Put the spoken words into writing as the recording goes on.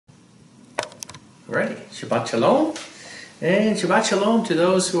Alrighty, Shabbat Shalom, and Shabbat Shalom to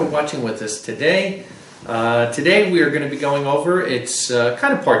those who are watching with us today. Today we are going to be going over, it's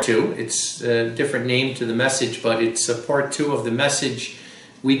kind of part two. It's a different name to the message, but it's part two of the message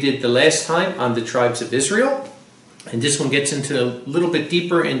we did the last time on the tribes of Israel. And this one gets into a little bit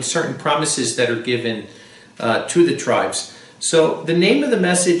deeper in certain promises that are given to the tribes. So the name of the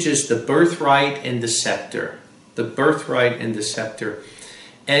message is the Birthright and the Scepter. The Birthright and the Scepter.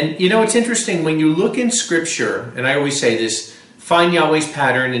 And you know, it's interesting when you look in Scripture, and I always say this, find Yahweh's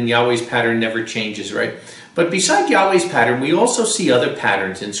pattern, and Yahweh's pattern never changes, right? But beside Yahweh's pattern, we also see other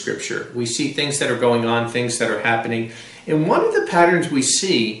patterns in Scripture. We see things that are going on, things that are happening. And one of the patterns we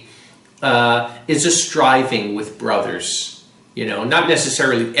see is a striving with brothers. You know, not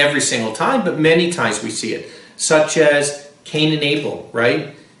necessarily every single time, but many times we see it. Such as Cain and Abel,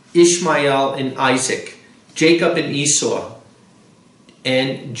 right? Ishmael and Isaac, Jacob and Esau,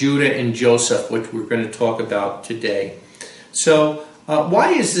 and Judah and Joseph, which we're going to talk about today. So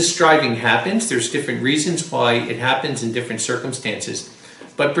why is this striving happens? There's different reasons why it happens in different circumstances.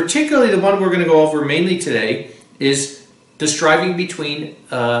 But particularly the one we're going to go over mainly today is the striving between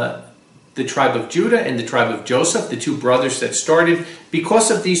the tribe of Judah and the tribe of Joseph, the two brothers that started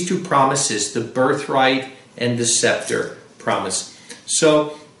because of these two promises, the birthright and the scepter promise.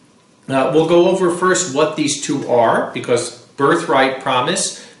 So we'll go over first what these two are, because birthright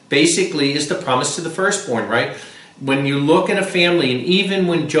promise basically is the promise to the firstborn, right? When you look in a family, and even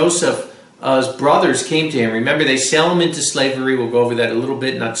when Joseph's brothers came to him, remember they sell him into slavery. We'll go over that a little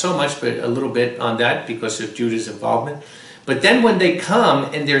bit, not so much, but a little bit on that because of Judah's involvement. But then when they come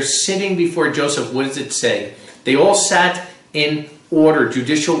and they're sitting before Joseph, what does it say? They all sat in order,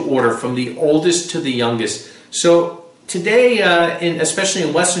 judicial order, from the oldest to the youngest. So today, especially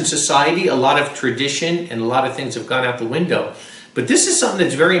in Western society, a lot of tradition and a lot of things have gone out the window. But this is something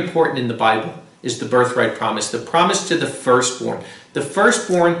that's very important in the Bible, is the birthright promise, the promise to the firstborn. The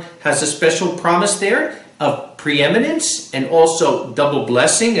firstborn has a special promise there of preeminence and also double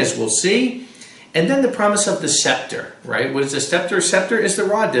blessing, as we'll see. And then the promise of the scepter, right? What is the scepter? Scepter is the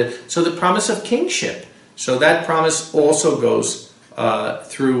rod. So the promise of kingship. So that promise also goes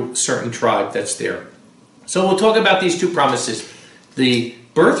through certain tribe that's there. So we'll talk about these two promises. The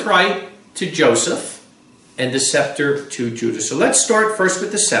birthright to Joseph and the scepter to Judah. So let's start first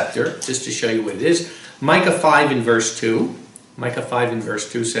with the scepter, just to show you what it is. Micah 5 in verse 2. Micah 5 in verse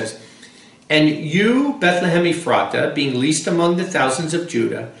 2 says, "And you, Bethlehem Ephratah, being least among the thousands of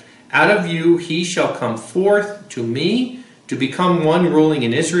Judah, out of you he shall come forth to me to become one ruling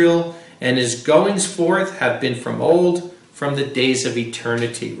in Israel, and his goings forth have been from old, from the days of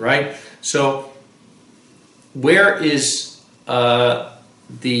eternity." Right? So where is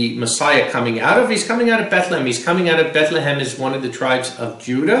the Messiah coming out of? He's coming out of Bethlehem. He's coming out of Bethlehem as one of the tribes of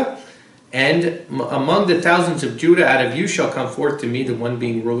Judah. And among the thousands of Judah, out of you shall come forth to me the one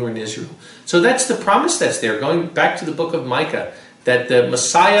being ruler in Israel. So that's the promise that's there. Going back to the book of Micah, that the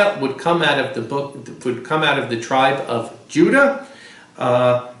Messiah would come out of the tribe of Judah.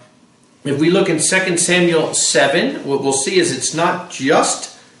 If we look in 2 Samuel 7, what we'll see is it's not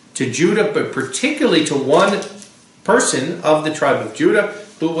just to Judah, but particularly to one person of the tribe of Judah,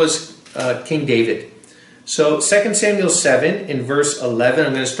 who was King David. So 2 Samuel 7 in verse 11,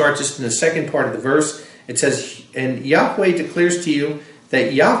 I'm going to start just in the second part of the verse. It says, "And Yahweh declares to you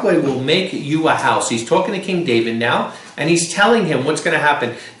that Yahweh will make you a house." He's talking to King David now, and he's telling him what's going to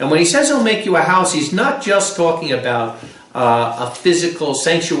happen. And when he says he'll make you a house, he's not just talking about a physical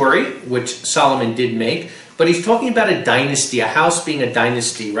sanctuary, which Solomon did make, but he's talking about a dynasty, a house being a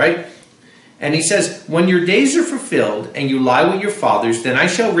dynasty, right? And he says, "When your days are fulfilled and you lie with your fathers, then I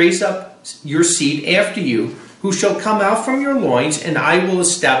shall raise up your seed after you, who shall come out from your loins, and I will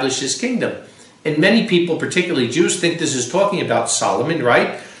establish his kingdom." And many people, particularly Jews, think this is talking about Solomon,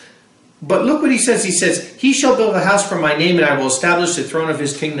 right? But look what he says. He says, "He shall build a house for my name, and I will establish the throne of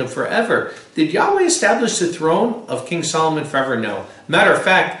his kingdom forever." Did Yahweh establish the throne of King Solomon forever? No. Matter of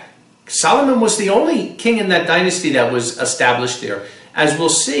fact, Solomon was the only king in that dynasty that was established there. As we'll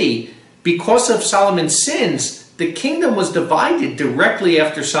see, because of Solomon's sins, the kingdom was divided directly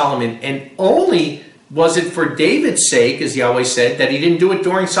after Solomon, and only was it for David's sake, as Yahweh said, that he didn't do it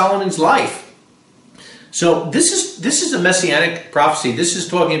during Solomon's life. So this is a messianic prophecy. This is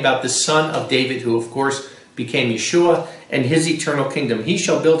talking about the son of David, who of course became Yeshua, and his eternal kingdom. "He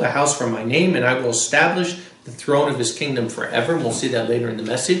shall build a house for my name, and I will establish the throne of his kingdom forever." We'll see that later in the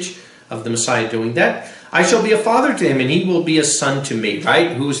message of the Messiah doing that. "I shall be a father to him, and he will be a son to me."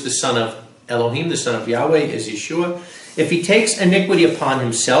 Right? Who is the son of Elohim? The son of Yahweh is Yeshua. "If he takes iniquity upon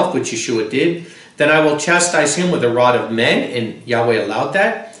himself," which Yeshua did, "then I will chastise him with a rod of men," and Yahweh allowed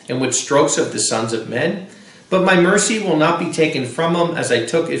that, and with strokes of the sons of men. But my mercy will not be taken from him, as I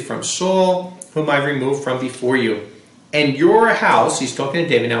took it from Saul, whom I removed from before you. And your house," he's talking to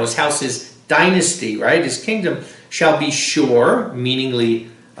David now, his house is dynasty, right? His kingdom shall be sure, meaningly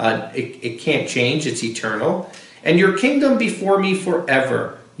it can't change, it's eternal. "And your kingdom before me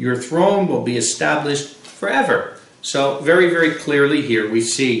forever. Your throne will be established forever." So very, very clearly here we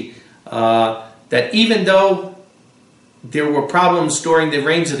see that even though there were problems during the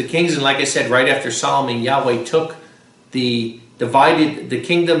reigns of the kings, and like I said, right after Solomon, Yahweh divided the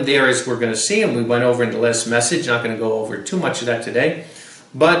kingdom there, as we're going to see, and we went over in the last message. Not going to go over too much of that today.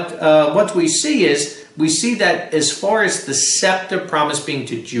 But what we see that as far as the scepter promise being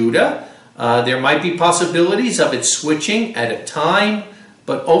to Judah, there might be possibilities of it switching at a time,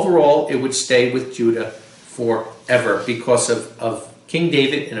 but overall it would stay with Judah forever because of King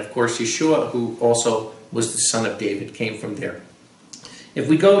David, and of course Yeshua, who also was the son of David, came from there. If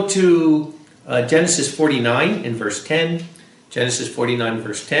we go to Genesis 49 in verse 10, Genesis 49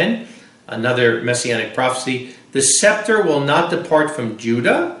 verse 10, another messianic prophecy, "The scepter will not depart from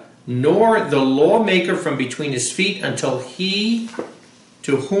Judah, nor the lawmaker from between his feet until he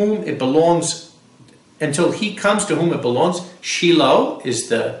to whom it belongs, until he comes to whom it belongs." Shiloh is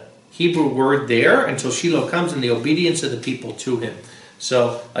the Hebrew word there, until Shiloh comes in the obedience of the people to him.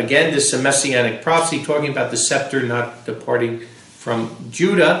 So again, this is a messianic prophecy talking about the scepter not departing from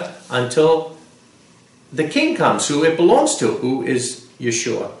Judah until the king comes, who it belongs to, who is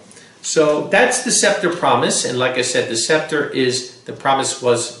Yeshua. So that's the scepter promise, and like I said, the scepter the promise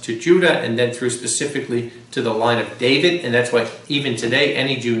was to Judah, and then through specifically to the line of David, and that's why even today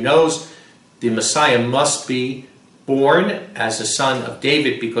any Jew knows the Messiah must be born as a son of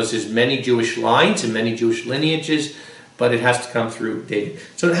David, because there's many Jewish lines and many Jewish lineages, but it has to come through David.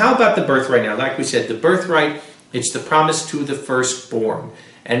 So how about the birthright now? Like we said, the birthright, it's the promise to the firstborn.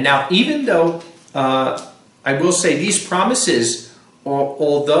 And now, even though I will say these promises,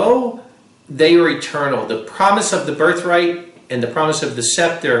 although they are eternal, the promise of the birthright and the promise of the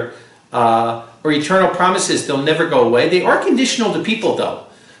scepter are eternal promises. They'll never go away. They are conditional to people, though.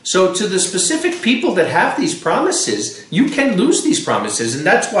 So to the specific people that have these promises, you can lose these promises. And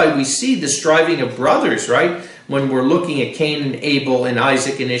that's why we see the striving of brothers, right? When we're looking at Cain and Abel and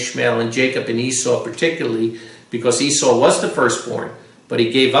Isaac and Ishmael and Jacob and Esau particularly, because Esau was the firstborn, but he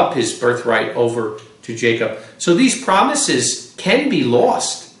gave up his birthright over to Jacob. So these promises can be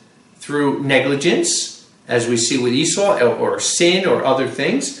lost through negligence, as we see with Esau, or sin or other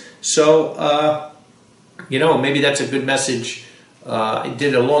things. So, maybe that's a good message. I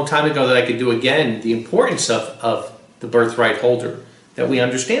did a long time ago that I could do again, the importance of the birthright holder, that we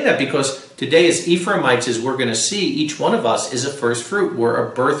understand that, because today as Ephraimites, as we're going to see, each one of us is a first fruit. We're a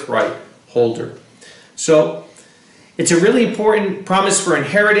birthright holder. So it's a really important promise for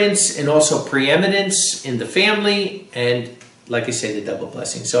inheritance and also preeminence in the family, and like I say, the double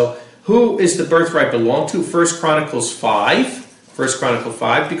blessing. So who is the birthright belong to? 1 Chronicles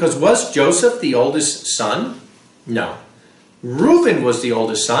 5, because was Joseph the oldest son? No. Reuben was the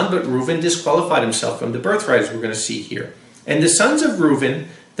oldest son, but Reuben disqualified himself from the birthright, as we're going to see here. And the sons of Reuben,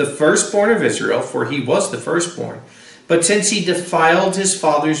 the firstborn of Israel, for he was the firstborn. But since he defiled his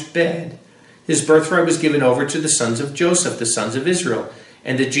father's bed, his birthright was given over to the sons of Joseph, the sons of Israel.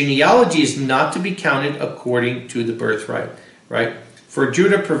 And the genealogy is not to be counted according to the birthright, right? For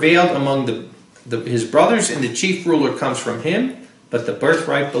Judah prevailed among his brothers, and the chief ruler comes from him, but the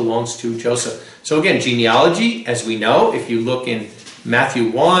birthright belongs to Joseph. So again, genealogy, as we know, if you look in Matthew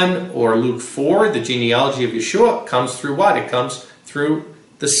 1 or Luke 4, the genealogy of Yeshua comes through what? It comes through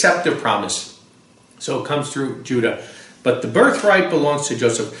the scepter promise. So it comes through Judah. But the birthright belongs to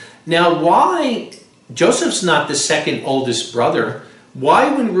Joseph. Now, why Joseph's not the second oldest brother? Why,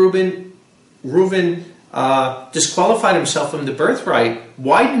 when Reuben disqualified himself from the birthright,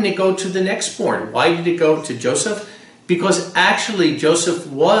 why didn't it go to the next born? Why did it go to Joseph? Because actually Joseph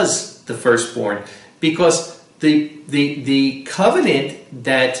was the firstborn. Because the covenant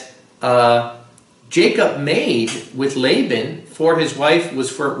that Jacob made with Laban for his wife was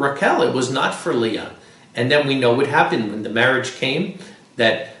for Raquel. It was not for Leah. And then we know what happened when the marriage came,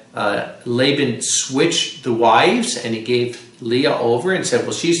 that Laban switched the wives and he gave Leah over and said,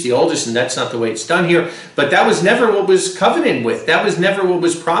 well, she's the oldest and that's not the way it's done here. But that was never what was covenanted with. That was never what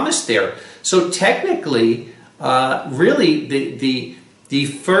was promised there. So technically, really, the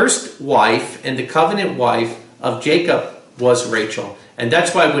first wife and the covenant wife of Jacob was Rachel. And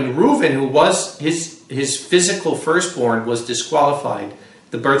that's why when Reuben, who was his physical firstborn, was disqualified,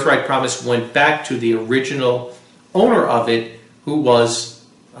 the birthright promise went back to the original owner of it, who was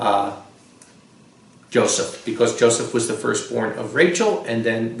Joseph, because Joseph was the firstborn of Rachel, and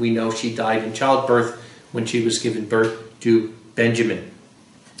then we know she died in childbirth when she was given birth to Benjamin.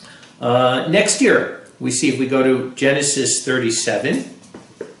 Next year, we see, if we go to Genesis 37,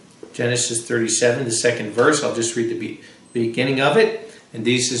 Genesis 37, the second verse, I'll just read the beginning of it. And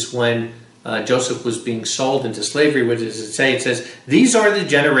this is when Joseph was being sold into slavery. What does it say? It says, "These are the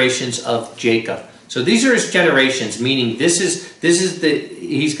generations of Jacob." So these are his generations, meaning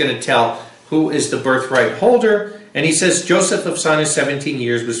he's going to tell who is the birthright holder. And he says, "Joseph of son of 17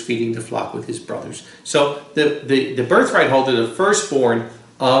 years was feeding the flock with his brothers." So the birthright holder, the firstborn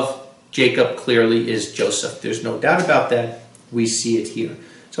of Jacob, clearly is Joseph. There's no doubt about that. We see it here.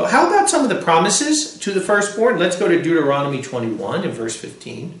 So how about some of the promises to the firstborn? Let's go to Deuteronomy 21 and verse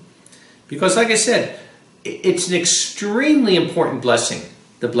 15. Because like I said, it's an extremely important blessing,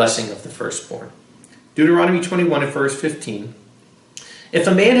 the blessing of the firstborn. Deuteronomy 21 and verse 15. "If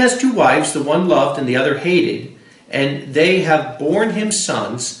a man has two wives, the one loved and the other hated, and they have borne him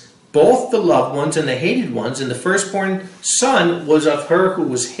sons, both the loved ones and the hated ones, and the firstborn son was of her who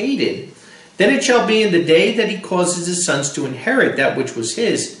was hated, then it shall be in the day that he causes his sons to inherit that which was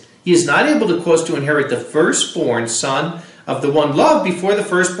his, he is not able to cause to inherit the firstborn son of the one loved before the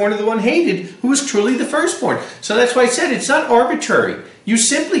firstborn of the one hated, who was truly the firstborn." So that's why I said it's not arbitrary. You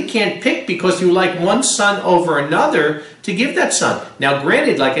simply can't pick because you like one son over another to give that son. Now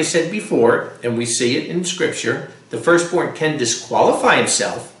granted, like I said before, and we see it in Scripture, the firstborn can disqualify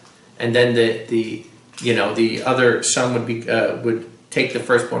himself, and then the other son would take the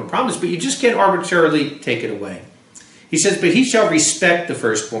firstborn promise, but you just can't arbitrarily take it away. He says, "But he shall respect the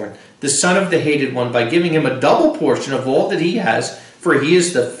firstborn, the son of the hated one, by giving him a double portion of all that he has, for he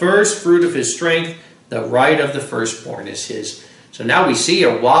is the first fruit of his strength. The right of the firstborn is his." So now we see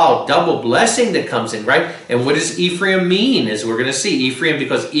a double blessing that comes in, right? And what does Ephraim mean? As we're going to see, Ephraim,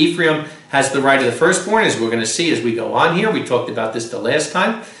 because Ephraim has the right of the firstborn, as we're going to see as we go on here. We talked about this the last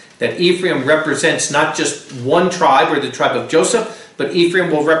time, that Ephraim represents not just one tribe or the tribe of Joseph, but Ephraim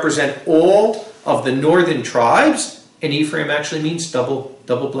will represent all of the northern tribes. And Ephraim actually means double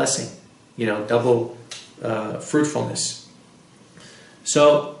blessing, double fruitfulness.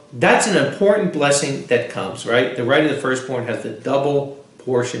 So that's an important blessing that comes, right? The right of the firstborn has the double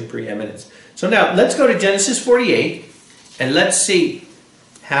portion preeminence. So now let's go to Genesis 48 and let's see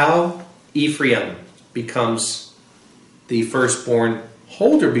how Ephraim becomes the firstborn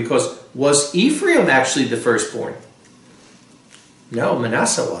holder, because was Ephraim actually the firstborn? No,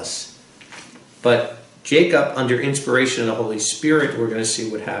 Manasseh was. But Jacob, under inspiration of the Holy Spirit, we're going to see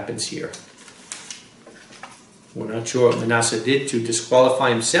what happens here. We're not sure what Manasseh did to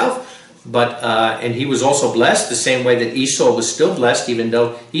disqualify himself, but and he was also blessed the same way that Esau was still blessed, even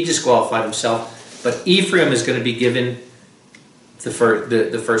though he disqualified himself. But Ephraim is going to be given the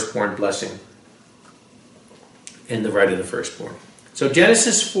firstborn blessing and the right of the firstborn. So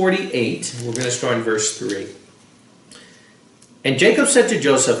Genesis 48, we're going to start in verse 3. "And Jacob said to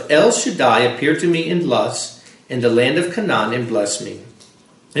Joseph, El Shaddai appeared to me in Luz, in the land of Canaan, and blessed me,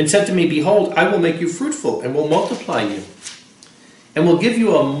 and said to me, Behold, I will make you fruitful, and will multiply you, and will give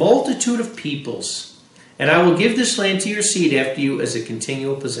you a multitude of peoples, and I will give this land to your seed after you as a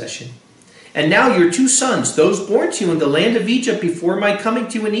continual possession. And now your two sons, those born to you in the land of Egypt before my coming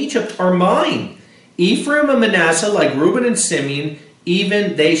to you in Egypt, are mine. Ephraim and Manasseh, like Reuben and Simeon,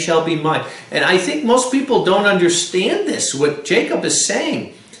 even they shall be mine." And I think most people don't understand this, what Jacob is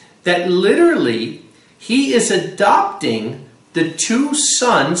saying, that literally he is adopting the two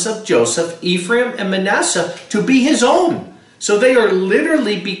sons of Joseph, Ephraim and Manasseh, to be his own. So they are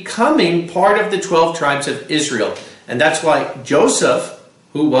literally becoming part of the 12 tribes of Israel. And that's why Joseph,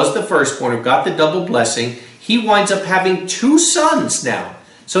 who was the firstborn, who got the double blessing, he winds up having two sons now.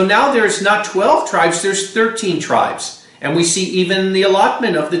 So now there's not 12 tribes, there's 13 tribes. And we see even the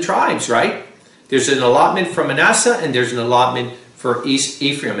allotment of the tribes, right? There's an allotment for Manasseh and there's an allotment for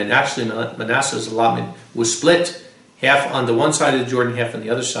Ephraim. And actually Manasseh's allotment was split, half on the one side of the Jordan, half on the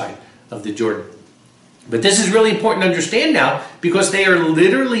other side of the Jordan. But this is really important to understand now, because they are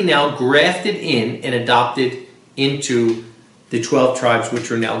literally now grafted in and adopted into the 12 tribes,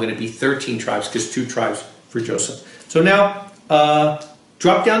 which are now going to be 13 tribes, because 2 tribes for Joseph. So now,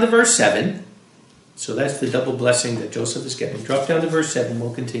 drop down to verse 7. So that's the double blessing that Joseph is getting. Drop down to verse 7.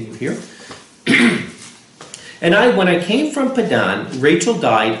 We'll continue here. "And when I came from Padan, Rachel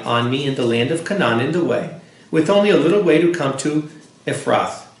died on me in the land of Canaan in the way, with only a little way to come to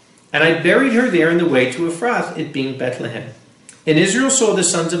Ephrath. And I buried her there in the way to Ephrath, it being Bethlehem. And Israel saw the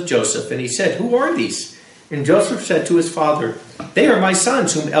sons of Joseph, and he said, Who are these? And Joseph said to his father, They are my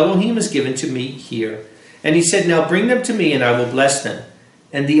sons, whom Elohim has given to me here. And he said, Now bring them to me, and I will bless them.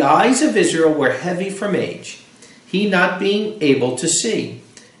 And the eyes of Israel were heavy from age, he not being able to see.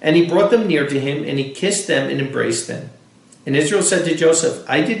 And he brought them near to him, and he kissed them and embraced them. And Israel said to Joseph,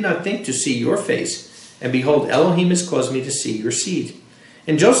 I did not think to see your face, and behold, Elohim has caused me to see your seed.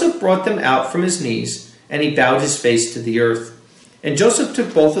 And Joseph brought them out from his knees, and he bowed his face to the earth. And Joseph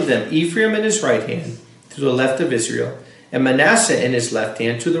took both of them, Ephraim in his right hand, to the left of Israel, and Manasseh in his left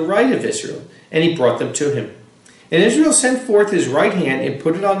hand to the right of Israel, and he brought them to him. And Israel sent forth his right hand and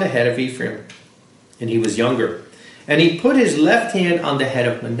put it on the head of Ephraim, and he was younger. And he put his left hand on the head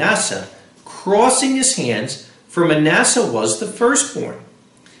of Manasseh, crossing his hands, for Manasseh was the firstborn.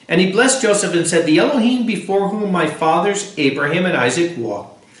 And he blessed Joseph and said, the Elohim before whom my fathers Abraham and Isaac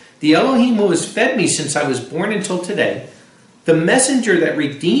walked, the Elohim who has fed me since I was born until today, the messenger that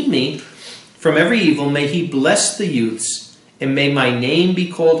redeemed me from every evil, may he bless the youths, and may my name be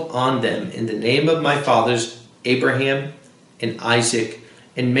called on them in the name of my fathers Abraham and Isaac,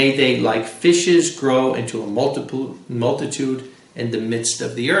 and may they like fishes grow into a multitude in the midst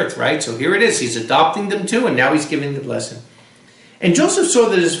of the earth, right? So here it is. He's adopting them too, and now he's giving the blessing. And Joseph saw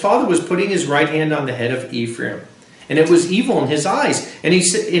that his father was putting his right hand on the head of Ephraim, and it was evil in his eyes. And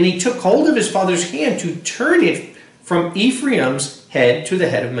he took hold of his father's hand to turn it from Ephraim's head to the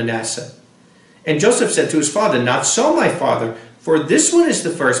head of Manasseh. And Joseph said to his father, not so, my father, for this one is the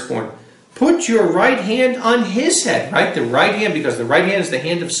firstborn. Put your right hand on his head, right? The right hand, because the right hand is the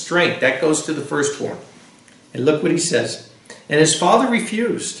hand of strength. That goes to the firstborn. And look what he says. And his father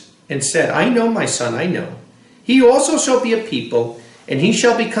refused and said, I know, my son, I know. He also shall be a people, and he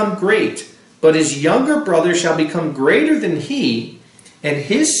shall become great. But his younger brother shall become greater than he, and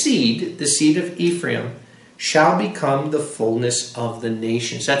his seed, the seed of Ephraim, shall become the fullness of the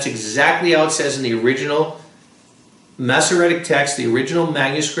nations. That's exactly how it says in the original Masoretic text, the original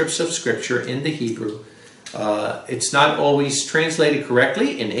manuscripts of Scripture in the Hebrew. It's not always translated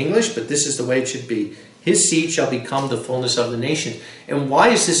correctly in English, but this is the way it should be. His seed shall become the fullness of the nations. And why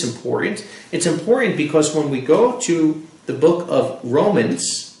is this important? It's important because when we go to the book of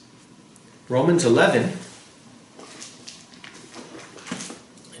Romans 11,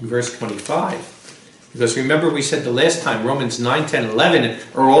 in verse 25, because remember we said the last time, Romans 9, 10, 11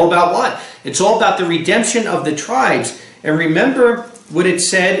 are all about what? It's all about the redemption of the tribes. And remember what it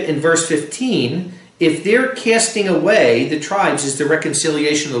said in verse 15, if their casting away the tribes is the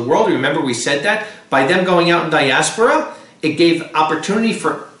reconciliation of the world. Remember we said that? By them going out in diaspora, it gave opportunity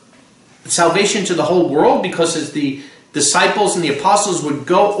for salvation to the whole world, because as the disciples and the apostles would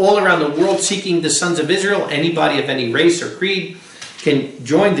go all around the world seeking the sons of Israel, anybody of any race or creed can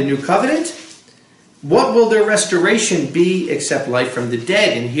join the new covenant. What will their restoration be except life from the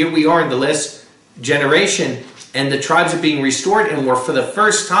dead? And here we are in the last generation, and the tribes are being restored, and we're for the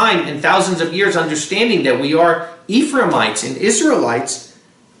first time in thousands of years understanding that we are Ephraimites and Israelites,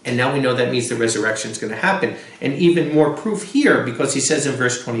 and now we know that means the resurrection is going to happen. And even more proof here, because he says in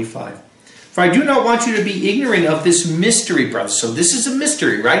verse 25, for I do not want you to be ignorant of this mystery, brothers. So this is a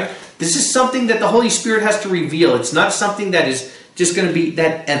mystery, right? This is something that the Holy Spirit has to reveal. It's not something that is just going to be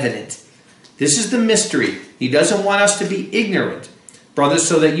that evident. This is the mystery. He doesn't want us to be ignorant, brothers,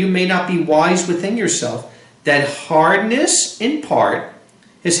 so that you may not be wise within yourself, that hardness in part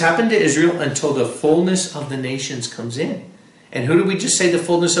has happened to Israel until the fullness of the nations comes in. And who did we just say the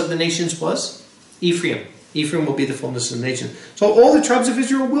fullness of the nations was? Ephraim. Ephraim will be the fullness of the nations. So all the tribes of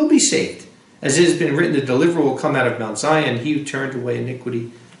Israel will be saved. As it has been written, the deliverer will come out of Mount Zion, he who turned away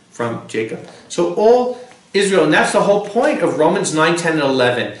iniquity from Jacob. So all Israel, and that's the whole point of Romans 9, 10, and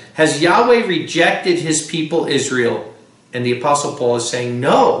 11. Has Yahweh rejected his people Israel? And the Apostle Paul is saying,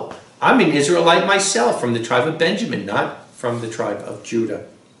 no, I'm an Israelite myself, from the tribe of Benjamin, not from the tribe of Judah.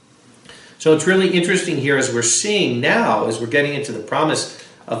 So it's really interesting here, as we're seeing now, as we're getting into the promise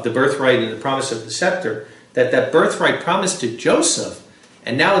of the birthright and the promise of the scepter, that birthright promise to Joseph.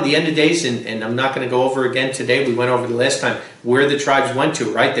 And now at the end of days, and I'm not going to go over again today, we went over the last time, where the tribes went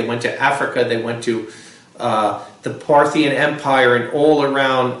to, right? They went to Africa, they went to the Parthian Empire, and all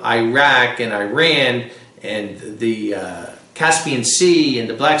around Iraq and Iran, and the Caspian Sea, and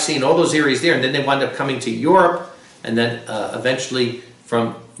the Black Sea, and all those areas there. And then they wound up coming to Europe, and then eventually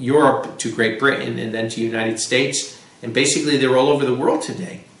from Europe to Great Britain, and then to the United States. And basically they're all over the world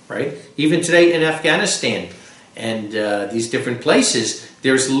today, right? Even today in Afghanistan and these different places,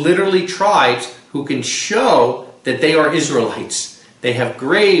 there's literally tribes who can show that they are Israelites. They have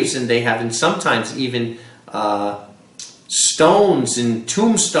graves, and they have, and sometimes even stones and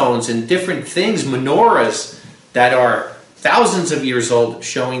tombstones and different things, menorahs that are thousands of years old,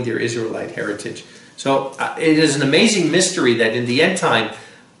 showing their Israelite heritage. So it is an amazing mystery that in the end time,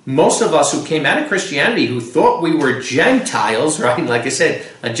 most of us who came out of Christianity who thought we were Gentiles, right? Like I said,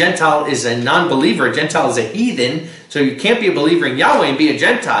 a Gentile is a non-believer. A Gentile is a heathen. So you can't be a believer in Yahweh and be a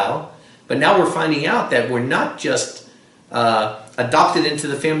Gentile. But now we're finding out that we're not just adopted into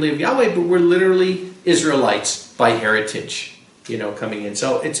the family of Yahweh, but we're literally Israelites by heritage, coming in.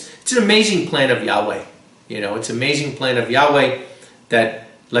 So it's an amazing plan of Yahweh. It's an amazing plan of Yahweh that,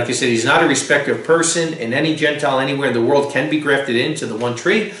 like I said, he's not a respecter of person, and any Gentile anywhere in the world can be grafted into the one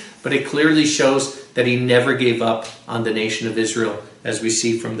tree, but it clearly shows that he never gave up on the nation of Israel, as we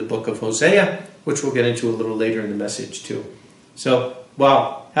see from the book of Hosea, which we'll get into a little later in the message too. So,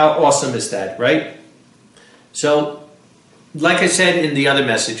 wow, how awesome is that, right? So, like I said in the other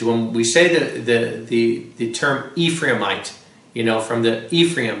message, when we say the term Ephraimite, from the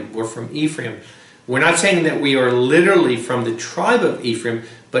Ephraim, we're from Ephraim. We're not saying that we are literally from the tribe of Ephraim,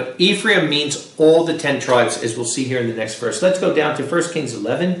 but Ephraim means all the 10 tribes, as we'll see here in the next verse. Let's go down to 1 Kings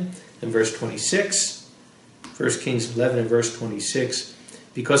 11 and verse 26. 1 Kings 11 and verse 26.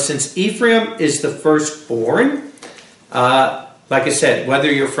 Because since Ephraim is the firstborn, like I said, whether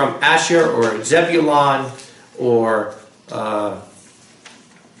you're from Asher or Zebulon or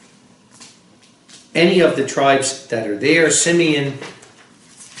any of the tribes that are there, Simeon,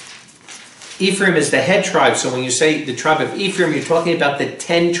 Ephraim is the head tribe. So when you say the tribe of Ephraim, you're talking about the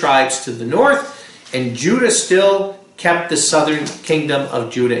 10 tribes to the north. And Judah still kept the southern kingdom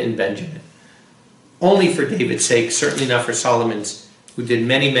of Judah and Benjamin. Only for David's sake, certainly not for Solomon's, who did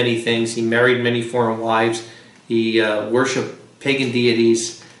many, many things. He married many foreign wives. He worshipped pagan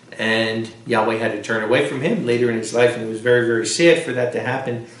deities. And Yahweh had to turn away from him later in his life. And it was very, very sad for that to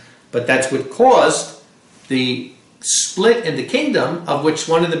happen. But that's what caused the split in the kingdom, of which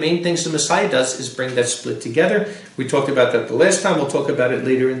one of the main things the Messiah does is bring that split together. We talked about that the last time. We'll talk about it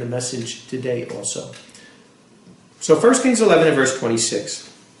later in the message today also. So 1 Kings 11 and verse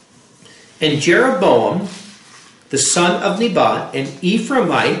 26. And Jeroboam, the son of Nebat, an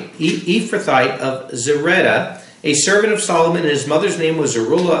Ephrathite of Zeredah, a servant of Solomon, and his mother's name was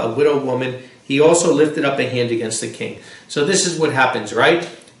Zeruiah, a widow woman, he also lifted up a hand against the king. So this is what happens, right?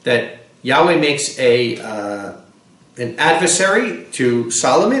 That Yahweh makes an adversary to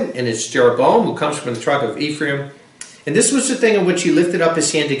Solomon, and it's Jeroboam, who comes from the tribe of Ephraim. And this was the thing in which he lifted up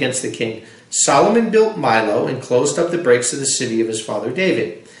his hand against the king. Solomon built Milo and closed up the breaks of the city of his father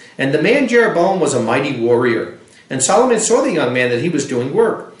David. And the man Jeroboam was a mighty warrior. And Solomon saw the young man that he was doing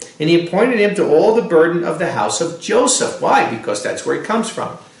work. And he appointed him to all the burden of the house of Joseph. Why? Because that's where he comes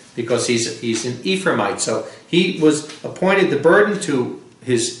from. Because he's an Ephraimite. So he was appointed the burden to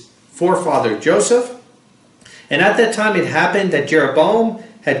his forefather Joseph. And at that time it happened that Jeroboam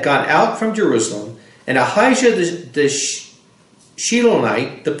had gone out from Jerusalem, and Ahijah the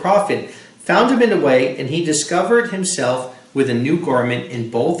Shilonite, the prophet, found him in the way, and he discovered himself with a new garment,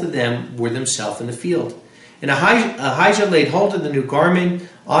 and both of them were themselves in the field. And Ahijah laid hold of the new garment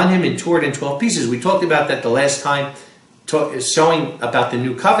on him and tore it in 12 pieces. We talked about that the last time, showing about the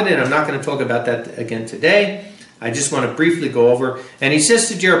new covenant. I'm not going to talk about that again today. I just want to briefly go over. And he says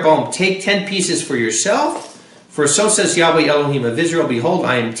to Jeroboam, take 10 pieces for yourself, for so says Yahweh Elohim of Israel, behold,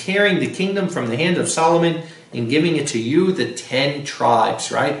 I am tearing the kingdom from the hand of Solomon and giving it to you, the 10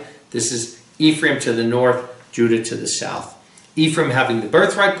 tribes, right? This is Ephraim to the north, Judah to the south. Ephraim having the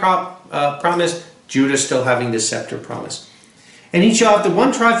birthright promise, Judah still having the scepter promise. And he shall have the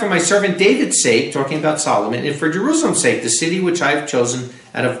one tribe for my servant David's sake, talking about Solomon, and for Jerusalem's sake, the city which I have chosen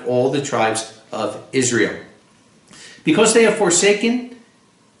out of all the tribes of Israel. Because they have forsaken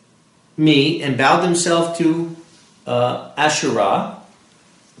me and bowed themselves to Asherah,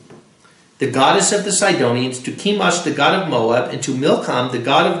 the goddess of the Sidonians, to Chemosh, the god of Moab, and to Milcom, the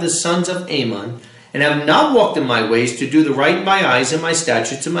god of the sons of Ammon, and have not walked in my ways to do the right in my eyes and my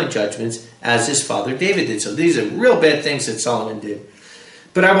statutes and my judgments, as his father David did. So these are real bad things that Solomon did.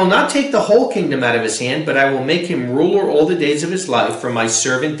 But I will not take the whole kingdom out of his hand, but I will make him ruler all the days of his life for my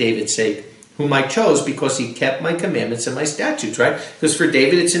servant David's sake, whom I chose because he kept my commandments and my statutes, right? Because for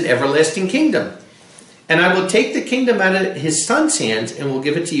David it's an everlasting kingdom. And I will take the kingdom out of his son's hands and will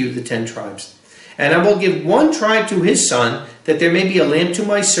give it to you, the 10 tribes. And I will give one tribe to his son, that there may be a lamp to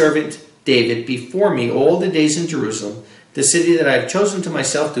my servant David before me all the days in Jerusalem, the city that I have chosen to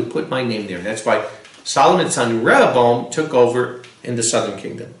myself to put my name there. And that's why Solomon's son Rehoboam took over in the southern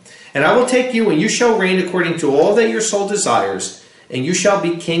kingdom. And I will take you, and you shall reign according to all that your soul desires, and you shall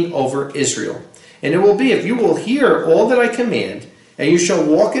be king over Israel. And it will be, if you will hear all that I command, and you shall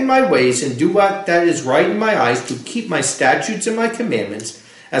walk in my ways, and do what that is right in my eyes, to keep my statutes and my commandments,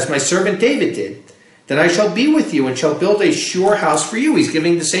 as my servant David did, then I shall be with you, and shall build a sure house for you. He's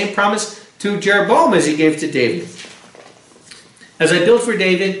giving the same promise to Jeroboam as he gave to David. as I built for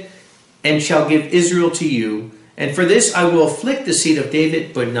David, and shall give Israel to you. And for this I will afflict the seed of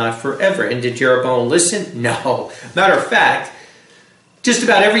David, but not forever. And did Jeroboam listen? No. Matter of fact, just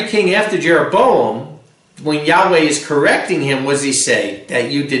about every king after Jeroboam, when Yahweh is correcting him, what does he say?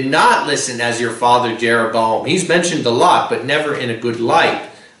 That you did not listen as your father Jeroboam. He's mentioned a lot, but never in a good light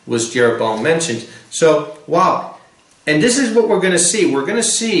was Jeroboam mentioned. So, wow. And this is what we're going to see. We're going to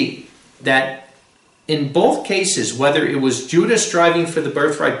see that in both cases, whether it was Judah striving for the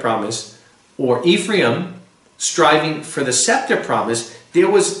birthright promise or Ephraim striving for the scepter promise, there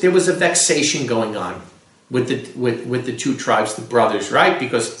was a vexation going on with the two tribes, the brothers, right?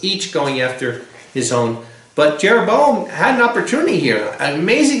 Because each going after his own. But Jeroboam had an opportunity here, an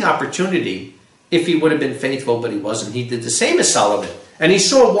amazing opportunity, if he would have been faithful, but he wasn't. He did the same as Solomon. And he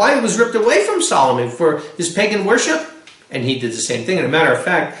saw why it was ripped away from Solomon for his pagan worship, and he did the same thing. And a matter of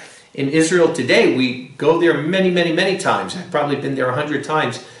fact, in Israel today, we go there many, many, many times. I've probably been there 100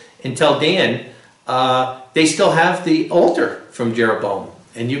 times. In Tel Dan, they still have the altar from Jeroboam.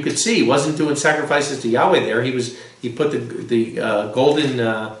 And you could see he wasn't doing sacrifices to Yahweh there. He put the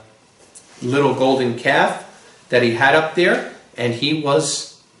golden little golden calf that he had up there, and he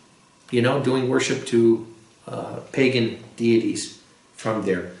was, doing worship to pagan deities from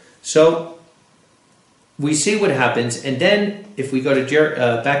there. So we see what happens, and then if we go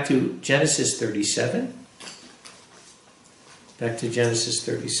to back to Genesis 37, back to Genesis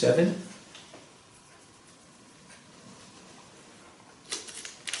 37.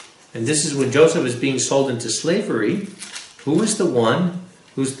 And this is when Joseph is being sold into slavery. Who is the one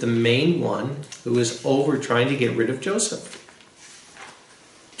who's the main one who is over trying to get rid of Joseph?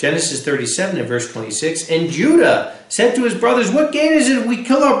 Genesis 37 and verse 26. And Judah said to his brothers, what gain is it if we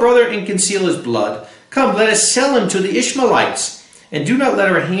kill our brother and conceal his blood? Come, let us sell him to the Ishmaelites, and do not let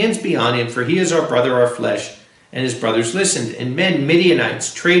our hands be on him, for he is our brother, our flesh. And his brothers listened. And men,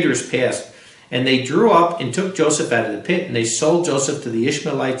 Midianites, traders passed, and they drew up and took Joseph out of the pit, and they sold Joseph to the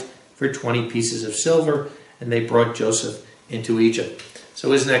Ishmaelites for 20 pieces of silver, and they brought Joseph into Egypt.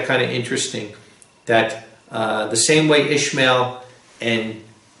 So isn't that kind of interesting that the same way Ishmael and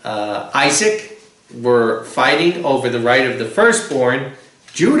Isaac were fighting over the right of the firstborn,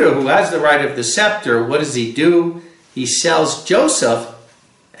 Judah, who has the right of the scepter, what does he do? He sells Joseph,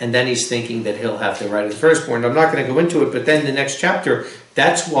 and then he's thinking that he'll have the right of the firstborn. I'm not going to go into it, but then the next chapter,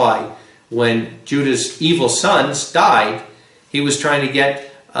 that's why when Judah's evil sons died, he was trying to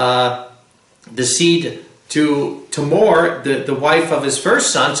get the seed to Tamar, the wife of his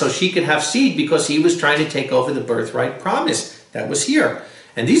first son, so she could have seed, because he was trying to take over the birthright promise that was here.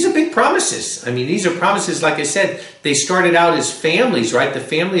 And these are big promises. I mean, these are promises, like I said, they started out as families, right? The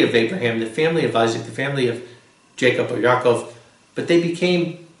family of Abraham, the family of Isaac, the family of Jacob or Yaakov, but they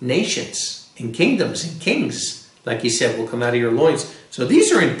became nations and kingdoms and kings, like he said, will come out of your loins. So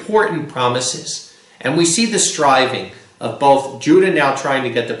these are important promises. And we see the striving of both Judah now trying to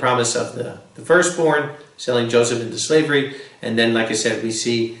get the promise of the firstborn, selling Joseph into slavery, and then, like I said, we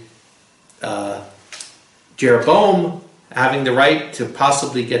see Jeroboam having the right to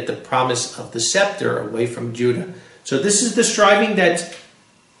possibly get the promise of the scepter away from Judah. So this is the striving that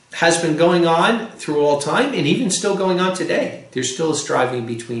has been going on through all time, and even still going on today. There's still a striving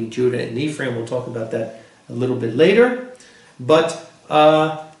between Judah and Ephraim. We'll talk about that a little bit later. But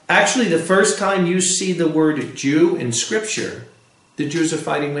actually, the first time you see the word Jew in Scripture, the Jews are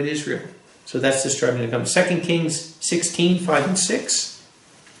fighting with Israel. So that's the striving that comes. 2 Kings 16, 5 and 6.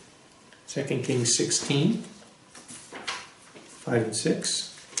 2 Kings 16, 5 and 6.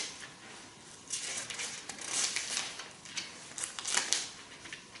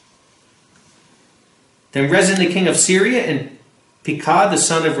 Then Rezin the king of Syria and Pekah the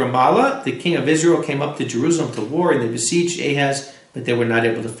son of Ramallah, the king of Israel, came up to Jerusalem to war, and they besieged Ahaz, but they were not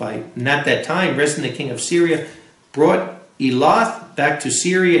able to fight. And at that time, Rezin the king of Syria brought Elath back to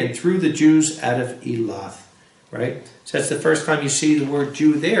Syria and threw the Jews out of Elath. Right? So that's the first time you see the word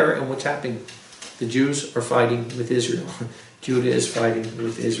Jew there, and what's happening? The Jews are fighting with Israel. Judah is fighting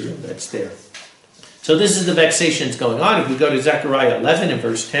with Israel. That's there. So this is the vexations going on. If we go to Zechariah 11 and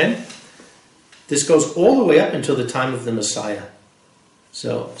verse 10, this goes all the way up until the time of the Messiah.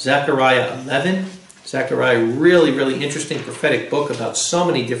 So Zechariah 11, Zechariah, really, really interesting prophetic book about so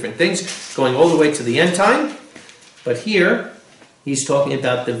many different things, going all the way to the end time. But here, he's talking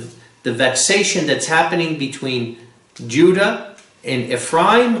about the vexation that's happening between Judah and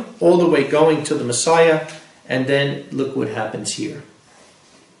Ephraim, all the way going to the Messiah. And then look what happens here.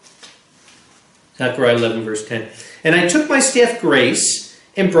 Zechariah 11, verse 10. And I took my staff grace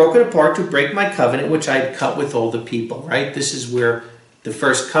and broke it apart to break my covenant, which I had cut with all the people. Right? This is where the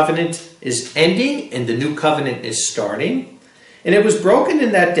first covenant is ending and the new covenant is starting. And it was broken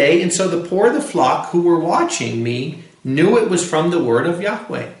in that day, and so the poor of the flock who were watching me knew it was from the word of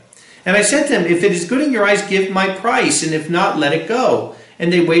Yahweh. And I said to them, if it is good in your eyes, give my price, and if not, let it go.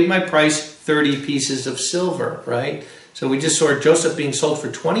 And they weighed my price 30 pieces of silver, right? So we just saw Joseph being sold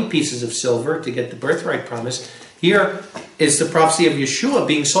for 20 pieces of silver to get the birthright promise. Here is the prophecy of Yeshua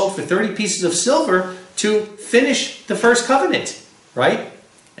being sold for 30 pieces of silver to finish the first covenant, right?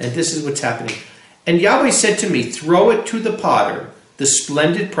 And this is what's happening. And Yahweh said to me, throw it to the potter, the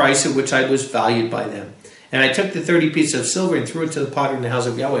splendid price at which I was valued by them. And I took the 30 pieces of silver and threw it to the potter in the house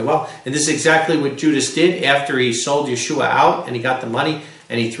of Yahweh. Well, and this is exactly what Judas did after he sold Yeshua out and he got the money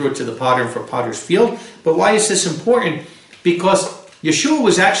and he threw it to the potter for potter's field. But why is this important? Because Yeshua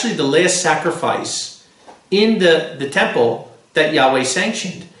was actually the last sacrifice in the temple that Yahweh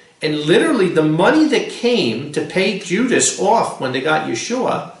sanctioned. And literally the money that came to pay Judas off when they got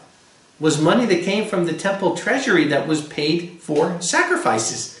Yeshua was money that came from the temple treasury that was paid for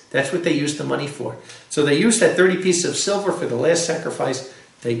sacrifices. That's what they used the money for. So they used that 30 pieces of silver for the last sacrifice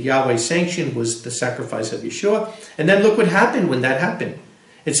that Yahweh sanctioned, was the sacrifice of Yeshua. And then look what happened when that happened.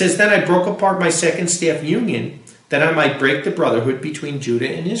 It says, then I broke apart my second staff union, that I might break the brotherhood between Judah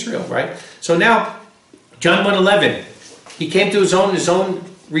and Israel, right? So now, John 1:11, he came to his own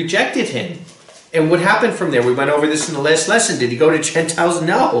rejected him. And what happened from there? We went over this in the last lesson. Did he go to Gentiles?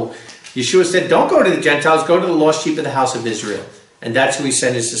 No. Yeshua said, don't go to the Gentiles, go to the lost sheep of the house of Israel. And that's who he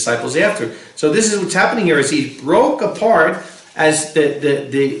sent his disciples after. So this is what's happening here, is he broke apart as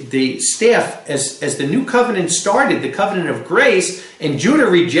the staff, as the new covenant started, the covenant of grace, and Judah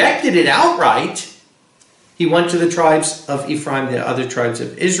rejected it outright. He went to the tribes of Ephraim, the other tribes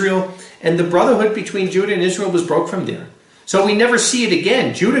of Israel, and the brotherhood between Judah and Israel was broke from there. So we never see it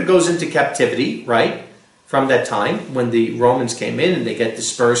again. Judah goes into captivity, right, from that time when the Romans came in and they get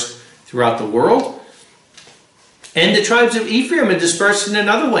dispersed throughout the world. And the tribes of Ephraim are dispersed in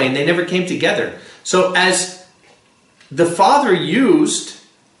another way, and they never came together. So as the Father used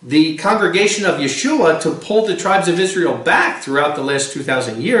the congregation of Yeshua to pull the tribes of Israel back throughout the last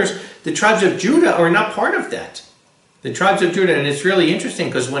 2,000 years, the tribes of Judah are not part of that. The tribes of Judah, and it's really interesting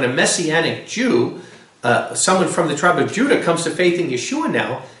because when a Messianic Jew, someone from the tribe of Judah, comes to faith in Yeshua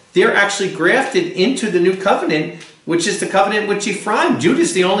now, they're actually grafted into the new covenant, which is the covenant with Ephraim. Judah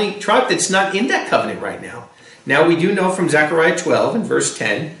is the only tribe that's not in that covenant right now. Now we do know from Zechariah 12 and verse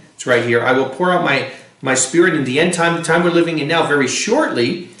 10, it's right here, I will pour out my spirit in the end time, the time we're living in now, very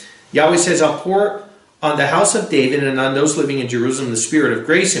shortly. Yahweh says, I'll pour on the house of David and on those living in Jerusalem the spirit of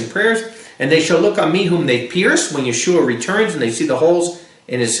grace and prayers, and they shall look on me whom they pierced when Yeshua returns, and they see the holes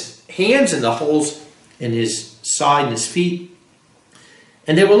in his hands and the holes in his side and his feet.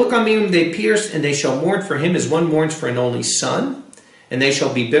 And they will look on me whom they pierced, and they shall mourn for him as one mourns for an only son. And they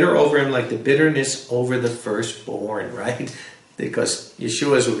shall be bitter over him like the bitterness over the firstborn, right? Because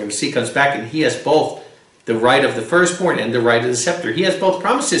Yeshua, as we're going to see, comes back and he has both the right of the firstborn and the right of the scepter. He has both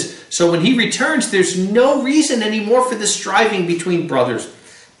promises. So when he returns, there's no reason anymore for the striving between brothers.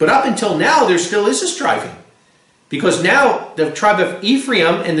 But up until now, there still is a striving. Because now the tribe of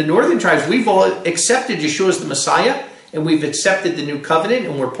Ephraim and the northern tribes, we've all accepted Yeshua as the Messiah, and we've accepted the new covenant,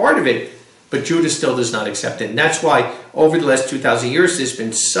 and we're part of it. But Judah still does not accept it. And that's why over the last 2,000 years, there's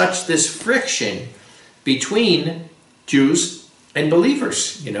been such this friction between Jews and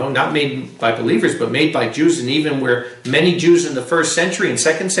believers. You know, not made by believers, but made by Jews. And even where many Jews in the 1st century and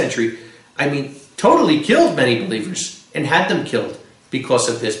 2nd century, I mean, totally killed many believers and had them killed because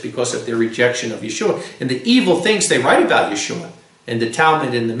of this, because of their rejection of Yeshua. And the evil things they write about Yeshua and the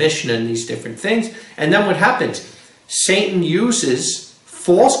Talmud and the Mishnah and these different things. And then what happens? Satan uses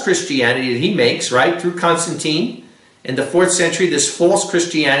false Christianity that he makes, right, through Constantine in the 4th century, this false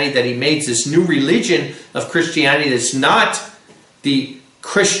Christianity that he made, this new religion of Christianity that's not the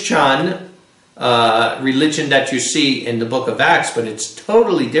Christian religion that you see in the book of Acts, but it's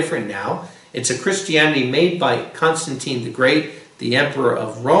totally different now. It's a Christianity made by Constantine the Great, the emperor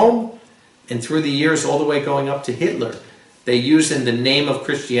of Rome, and through the years all the way going up to Hitler. They use in the name of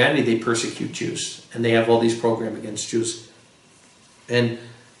Christianity, they persecute Jews, and they have all these programs against Jews. And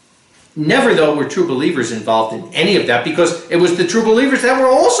never, though, were true believers involved in any of that, because it was the true believers that were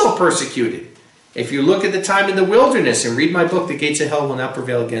also persecuted. If you look at the time in the wilderness and read my book, The Gates of Hell Will Not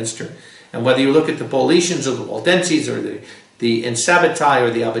Prevail Against Her, and whether you look at the Paulicians or the Waldenses or the Insabbatai or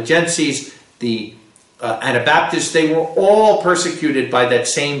the Albigenses, the Anabaptists, they were all persecuted by that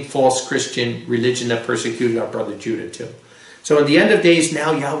same false Christian religion that persecuted our brother Judah too. So in the end of days,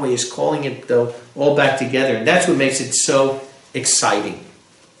 now Yahweh is calling it, though, all back together, and that's what makes it so exciting.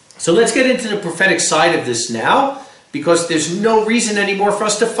 So let's get into the prophetic side of this now, because there's no reason anymore for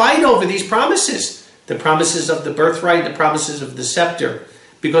us to fight over these promises. the promises of the birthright, the promises of the scepter,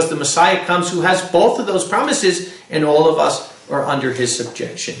 because the Messiah comes who has both of those promises, and all of us are under his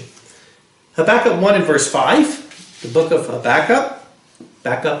subjection. Habakkuk 1 and verse 5, the book of Habakkuk,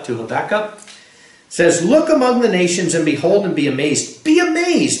 back up to Habakkuk, says, "Look among the nations and behold and be amazed. Be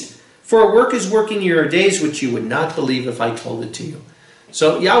amazed, for a work is working in your days which you would not believe if I told it to you."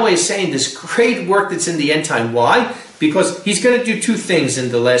 So Yahweh is saying this great work that's in the end time. Why? Because he's going to do two things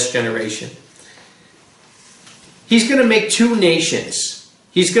in the last generation. He's going to make two nations.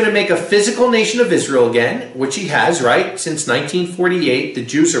 He's going to make a physical nation of Israel again, which he has, right? Since 1948, the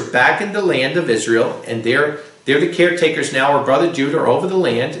Jews are back in the land of Israel, and they're the caretakers now. Our brother Judah are over the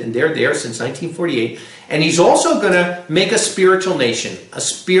land, and they're there since 1948. And he's also going to make a spiritual nation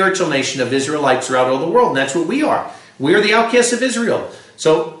of Israelites throughout all the world, and that's what we are. We are the outcasts of Israel.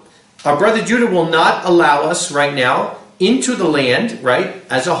 So our brother Judah will not allow us right now into the land, right,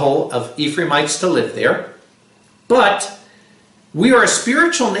 as a whole, of Ephraimites to live there. But we are a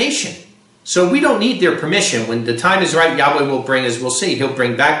spiritual nation, so we don't need their permission. When the time is right, Yahweh will bring, as we'll see, he'll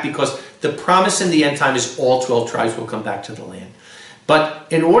bring back, because the promise in the end time is all 12 tribes will come back to the land. But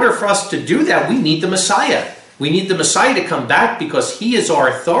in order for us to do that, we need the Messiah. We need the Messiah to come back because he is our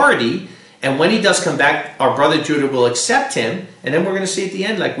authority. And when he does come back, our brother Judah will accept him. And then we're going to see at the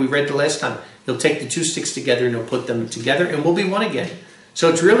end, like we read the last time, he'll take the two sticks together and he'll put them together and we'll be one again. So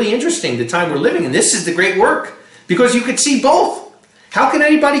it's really interesting, the time we're living in. This is the great work, because you could see both. How can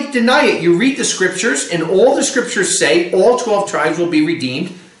anybody deny it? You read the scriptures, and all the scriptures say all 12 tribes will be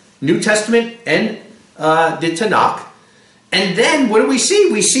redeemed, New Testament and the Tanakh. And then what do we see?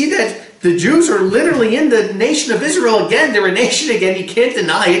 We see that the Jews are literally in the nation of Israel again. They're a nation again. You can't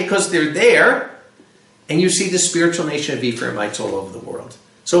deny it because they're there. And you see the spiritual nation of Ephraimites all over the world.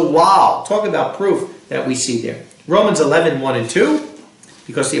 So wow, talk about proof that we see there. Romans 11, 1 and 2,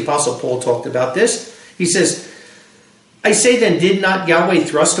 because the Apostle Paul talked about this. He says, "I say then, did not Yahweh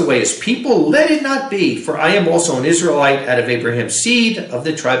thrust away his people? Let it not be, for I am also an Israelite out of Abraham's seed of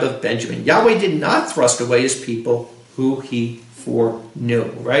the tribe of Benjamin." Yahweh did not thrust away his people who he foreknew,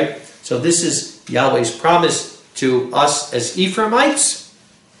 right? So this is Yahweh's promise to us as Ephraimites,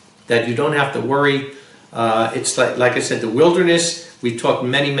 that you don't have to worry. It's like I said, the wilderness. We've talked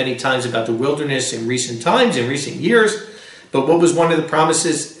many, many times about the wilderness in recent times, in recent years. But what was one of the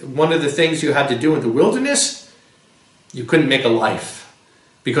promises, one of the things you had to do in the wilderness? You couldn't make a life,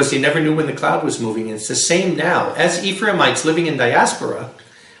 because you never knew when the cloud was moving. And it's the same now. As Ephraimites living in diaspora,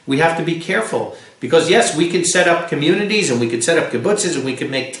 we have to be careful. Because yes, we could set up communities and we could set up kibbutzes and we could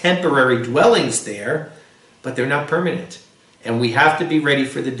make temporary dwellings there, but they're not permanent. And we have to be ready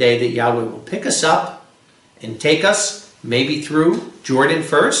for the day that Yahweh will pick us up and take us maybe through Jordan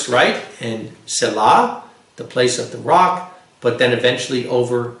first, right? And Selah, the place of the rock, but then eventually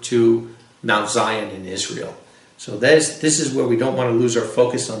over to Mount Zion in Israel. So this is where we don't want to lose our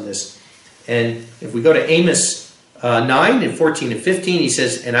focus on this. And if we go to Amos 9 and 14 and 15, he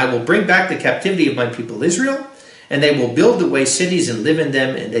says, "And I will bring back the captivity of my people Israel, and they will build the way cities and live in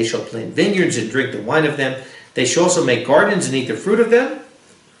them, and they shall plant vineyards and drink the wine of them. They shall also make gardens and eat the fruit of them.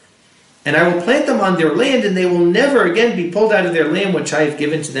 And I will plant them on their land, and they will never again be pulled out of their land, which I have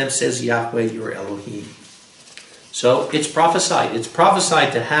given to them, says Yahweh your Elohim." So it's prophesied. It's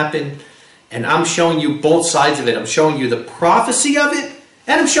prophesied to happen. And I'm showing you both sides of it. I'm showing you the prophecy of it,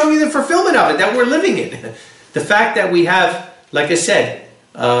 and I'm showing you the fulfillment of it that we're living in. The fact that we have, like I said,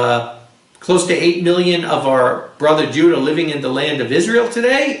 close to 8 million of our brother Judah living in the land of Israel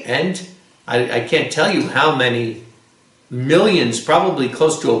today, and I can't tell you how many millions, probably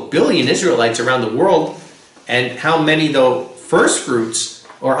close to 1 billion Israelites around the world, and how many, though, first fruits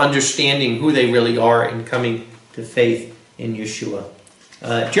are understanding who they really are and coming to faith in Yeshua.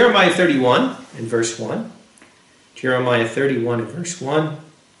 Jeremiah 31 and verse 1. Jeremiah 31 and verse 1.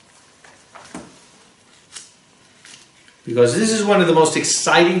 Because this is one of the most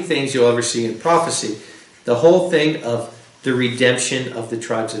exciting things you'll ever see in prophecy. The whole thing of the redemption of the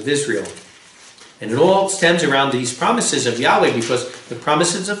tribes of Israel. And it all stems around these promises of Yahweh, because the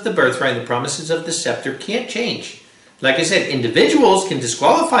promises of the birthright and the promises of the scepter can't change. Like I said, individuals can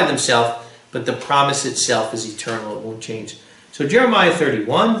disqualify themselves, but the promise itself is eternal. It won't change. So Jeremiah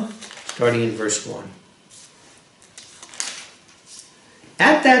 31, starting in verse 1.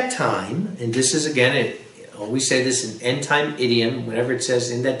 At that time, and this is again, we say this in end time idiom, whenever it says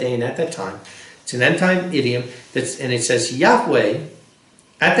in that day and at that time, it's an end time idiom, and it says Yahweh,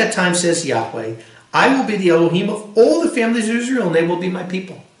 at that time says Yahweh, I will be the Elohim of all the families of Israel, and they will be my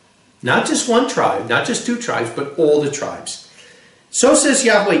people. Not just one tribe, not just two tribes, but all the tribes. So says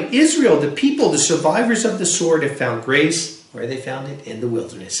Yahweh, Israel, the people, the survivors of the sword, have found grace. Where they found it? In the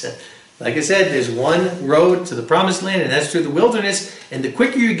wilderness. Like I said, there's one road to the promised land, and that's through the wilderness. And the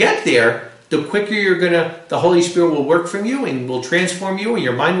quicker you get there, the quicker the Holy Spirit will work from you and will transform you, and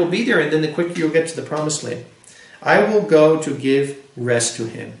your mind will be there, and then the quicker you'll get to the promised land. I will go to give rest to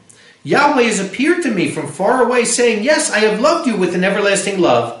him. Yahweh has appeared to me from far away, saying, yes, I have loved you with an everlasting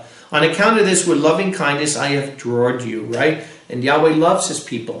love. On account of this, with loving kindness, I have drawn you, right? And Yahweh loves his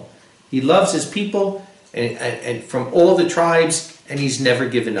people. He loves his people and from all the tribes, and he's never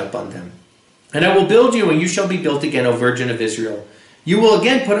given up on them. And I will build you, and you shall be built again, O Virgin of Israel. You will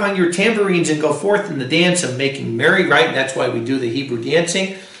again put on your tambourines and go forth in the dance of making merry, right? And that's why we do the Hebrew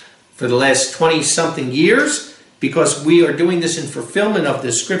dancing for the last 20-something years, because we are doing this in fulfillment of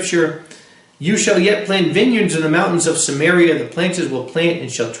this scripture. You shall yet plant vineyards in the mountains of Samaria. The planters will plant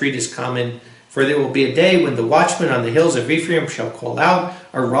and shall treat as common. For there will be a day when the watchmen on the hills of Ephraim shall call out,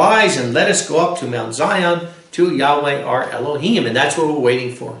 arise and let us go up to Mount Zion, to Yahweh our Elohim. And that's what we're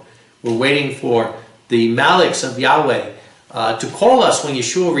waiting for. We're waiting for the Maliks of Yahweh to call us when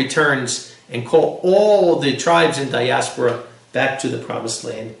Yeshua returns and call all the tribes in diaspora back to the promised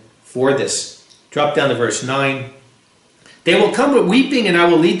land for this. Drop down to verse 9. They will come with weeping, and I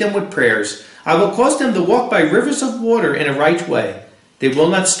will lead them with prayers. I will cause them to walk by rivers of water in a right way. They will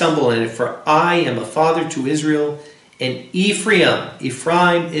not stumble in it, for I am a father to Israel, and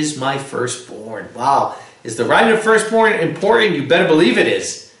Ephraim is my firstborn. Wow. Is the right of the firstborn important? You better believe it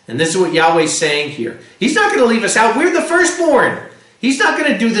is. And this is what Yahweh's saying here. He's not going to leave us out. We're the firstborn. He's not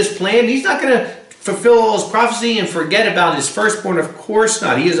going to do this plan. He's not going to fulfill all his prophecy and forget about his firstborn. Of course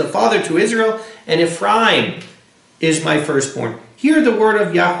not. He is a father to Israel, and Ephraim is my firstborn. Hear the word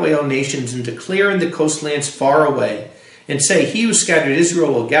of Yahweh, O nations, and declare in the coastlands far away, and say, he who scattered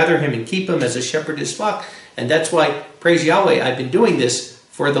Israel will gather him and keep him as a shepherd his flock. And that's why, praise Yahweh, I've been doing this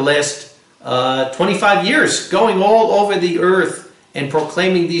for the last 25 years, going all over the earth and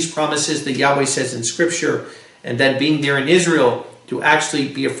proclaiming these promises that Yahweh says in Scripture, and then being there in Israel to actually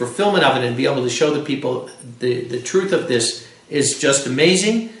be a fulfillment of it and be able to show the people the truth of this is just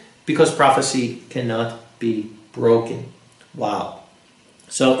amazing, because prophecy cannot be broken. Wow.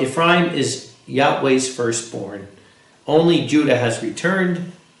 So Ephraim is Yahweh's firstborn. Only Judah has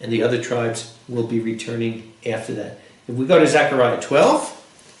returned, and the other tribes will be returning after that. If we go to Zechariah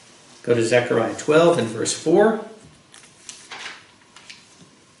 12, go to Zechariah 12 and verse 4.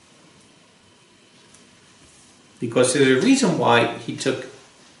 Because there's a reason why he took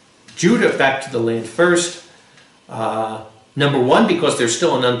Judah back to the land first. Number one, because they're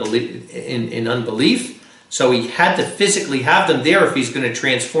still in unbelief. So he had to physically have them there if he's going to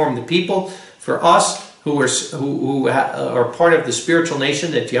transform the people. For us who are part of the spiritual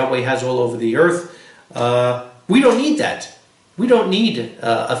nation that Yahweh has all over the earth, we don't need that. We don't need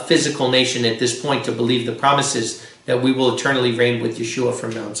a physical nation at this point to believe the promises that we will eternally reign with Yeshua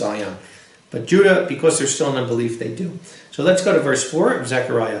from Mount Zion. But Judah, because they're still in unbelief, they do. So let's go to verse 4 of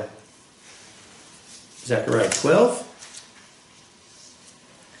Zechariah. Zechariah 12.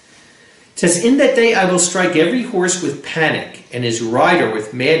 It says, in that day I will strike every horse with panic, and his rider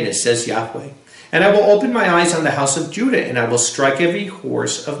with madness, says Yahweh. And I will open my eyes on the house of Judah, and I will strike every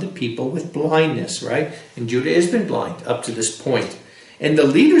horse of the people with blindness, right? And Judah has been blind up to this point. And the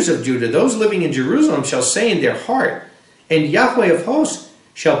leaders of Judah, those living in Jerusalem, shall say in their heart, and Yahweh of hosts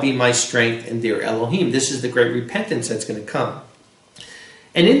shall be my strength and their Elohim. This is the great repentance that's going to come.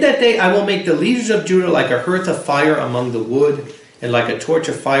 And in that day I will make the leaders of Judah like a hearth of fire among the wood, and like a torch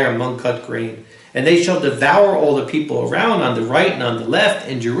of fire among cut grain. And they shall devour all the people around on the right and on the left,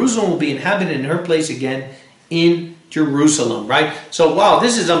 and Jerusalem will be inhabited in her place again in Jerusalem, right? So, wow,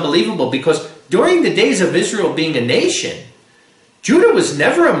 this is unbelievable, because during the days of Israel being a nation, Judah was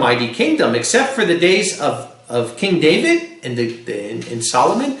never a mighty kingdom, except for the days of King David and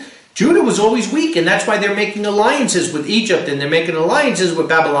Solomon. Judah was always weak, and that's why they're making alliances with Egypt, and they're making alliances with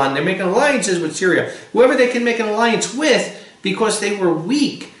Babylon, they're making alliances with Syria, whoever they can make an alliance with, because they were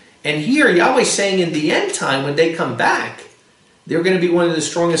weak. And here Yahweh's saying in the end time, when they come back, they're going to be one of the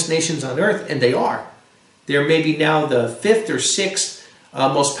strongest nations on earth, and they are. They're maybe now the 5th or 6th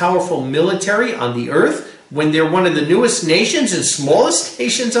most powerful military on the earth, when they're one of the newest nations and smallest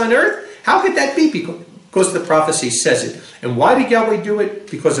nations on earth. How could that be? Because the prophecy says it. And why did Yahweh do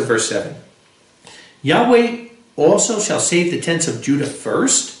it? Because of verse 7. Yahweh also shall save the tents of Judah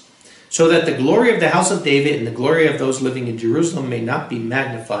first, so that the glory of the house of David and the glory of those living in Jerusalem may not be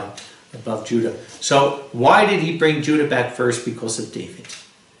magnified above Judah. So why did he bring Judah back first? Because of David.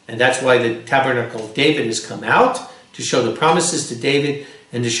 And that's why the tabernacle of David has come out, to show the promises to David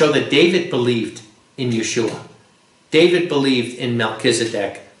and to show that David believed in Yeshua. David believed in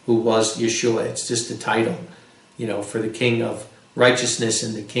Melchizedek, who was Yeshua. It's just a title, for the king of righteousness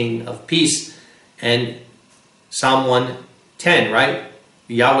and the King of peace. And Psalm 110, right?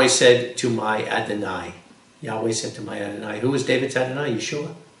 Yahweh said to my Adonai. Yahweh said to my Adonai. Who was David's Adonai?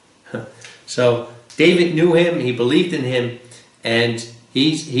 Yeshua. So David knew him, he believed in him, and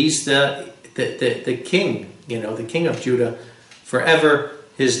he's the king, the king of Judah forever,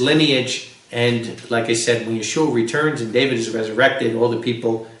 his lineage. And like I said, when Yeshua returns and David is resurrected, all the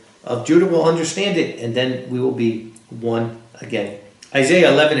people of Judah will understand it, and then we will be one again.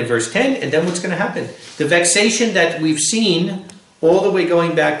 Isaiah 11 and verse 10, and then what's going to happen? The vexation that we've seen all the way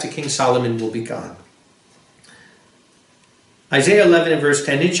going back to King Solomon will be gone. Isaiah 11 and verse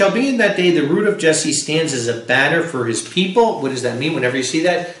 10, it shall be in that day the root of Jesse stands as a banner for his people. What does that mean? Whenever you see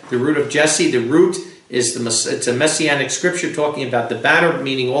that, the root of Jesse, the root is it's a messianic scripture talking about the banner,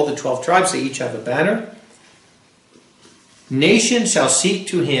 meaning all the 12 tribes, they each have a banner. Nation shall seek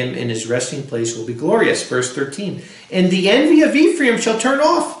to him, and his resting place will be glorious. Verse 13, and the envy of Ephraim shall turn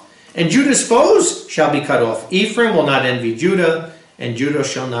off, and Judah's foes shall be cut off. Ephraim will not envy Judah, and Judah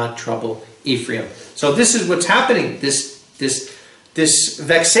shall not trouble Ephraim. So this is what's happening. This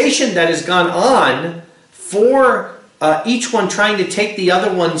vexation that has gone on for each one trying to take the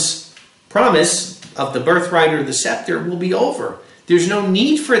other one's promise of the birthright or the scepter will be over. There's no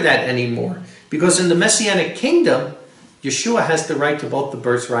need for that anymore, because in the Messianic kingdom, Yeshua has the right to both the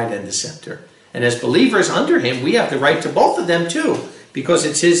birthright and the scepter. And as believers under him, we have the right to both of them too, because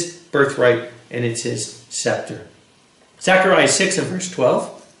it's his birthright and it's his scepter. Zechariah 6 and verse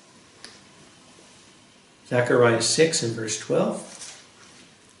 12. Zechariah 6 and verse 12.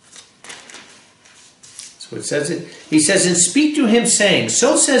 That's what it says. He says, and speak to him, saying,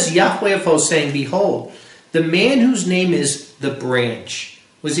 so says Yahweh of hosts, saying, behold, the man whose name is the branch.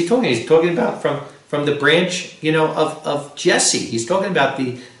 What is he talking about? He's talking about from the branch, of Jesse. He's talking about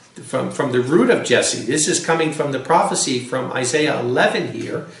from the root of Jesse. This is coming from the prophecy from Isaiah 11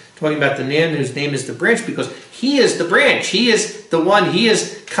 here, talking about the man whose name is the branch, because he is the branch. He is the one. He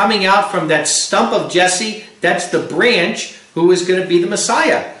is coming out from that stump of Jesse. That's the branch who is going to be the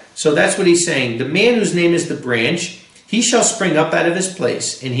Messiah. So that's what he's saying. The man whose name is the branch, he shall spring up out of his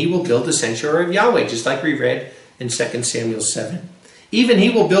place, and he will build the sanctuary of Yahweh, just like we read in 2 Samuel 7. Even he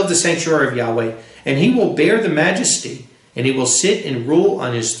will build the sanctuary of Yahweh, and he will bear the majesty, and he will sit and rule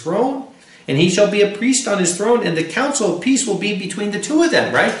on his throne, and he shall be a priest on his throne, and the council of peace will be between the two of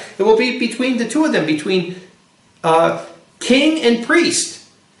them, right? It will be between the two of them, between king and priest,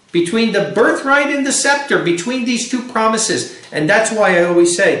 between the birthright and the scepter, between these two promises. And that's why I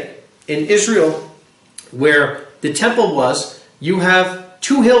always say, in Israel, where the temple was, you have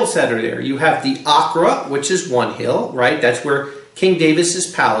two hills that are there. You have the Akra, which is one hill, right? That's where King David's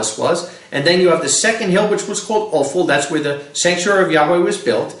palace was. And then you have the second hill, which was called Ophel. That's where the sanctuary of Yahweh was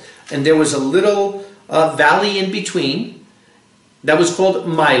built. And there was a little valley in between that was called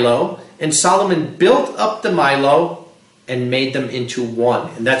Milo. And Solomon built up the Milo and made them into one.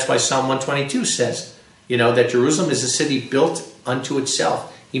 And that's why Psalm 122 says, that Jerusalem is a city built unto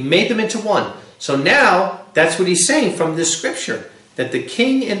itself. He made them into one. So now, that's what he's saying from this scripture, that the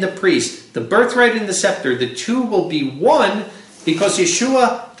king and the priest, the birthright and the scepter, the two will be one, because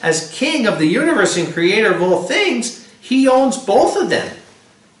Yeshua, as king of the universe and creator of all things, he owns both of them.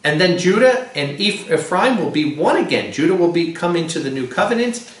 And then Judah and Ephraim will be one again. Judah will come into the new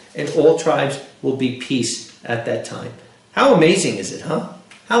covenant, and all tribes will be peace at that time. How amazing is it, huh?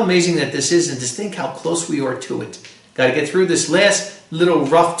 How amazing that this is, and just think how close we are to it. Got to get through this last little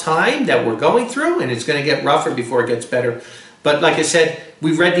rough time that we're going through, and it's going to get rougher before it gets better. But like I said,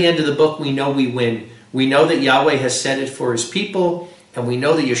 we've read the end of the book. We know we win. We know that Yahweh has said it for his people, and we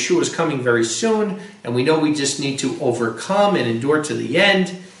know that Yeshua is coming very soon, and we know we just need to overcome and endure to the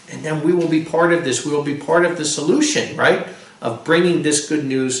end, and then we will be part of this. We will be part of the solution, right, of bringing this good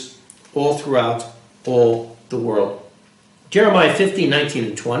news all throughout all the world. Jeremiah 50, 19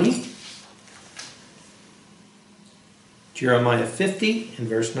 and 20. Jeremiah 50 and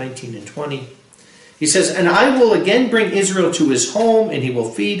verse 19 and 20. He says, and I will again bring Israel to his home, and he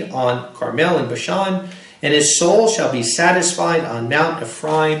will feed on Carmel and Bashan, and his soul shall be satisfied on Mount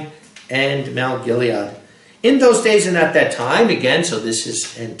Ephraim and Mount Gilead. In those days and at that time, again, so this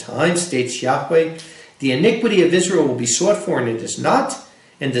is end time, states Yahweh, the iniquity of Israel will be sought for, and it is not,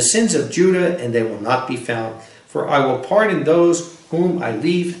 and the sins of Judah, and they will not be found. For I will pardon those whom I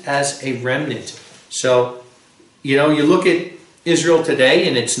leave as a remnant. So, you look at Israel today,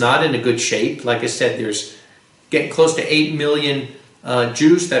 and it's not in a good shape. Like I said, there's getting close to 8 million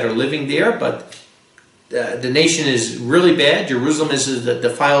Jews that are living there, but the nation is really bad. Jerusalem is a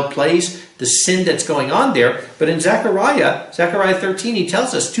defiled place, the sin that's going on there. But in Zechariah 13, he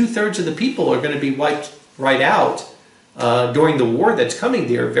tells us 2/3 of the people are going to be wiped right out during the war that's coming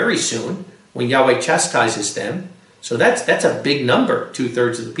there very soon, when Yahweh chastises them. So that's a big number,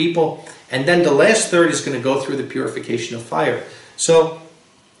 2/3 of the people. And then the last third is going to go through the purification of fire. So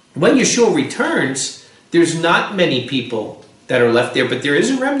when Yeshua returns, there's not many people that are left there, but there is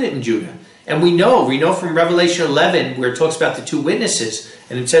a remnant in Judah. And we know from Revelation 11, where it talks about the 2 witnesses,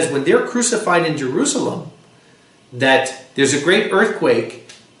 and it says when they're crucified in Jerusalem, that there's a great earthquake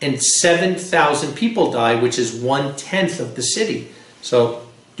and 7,000 people die, which is 1/10 of the city. So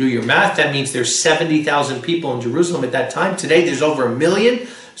do your math. That means there's 70,000 people in Jerusalem at that time. Today there's over 1 million.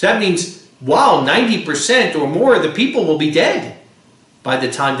 So that means, wow, 90% or more of the people will be dead by the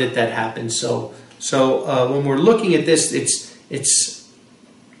time that happens. So when we're looking at this, it's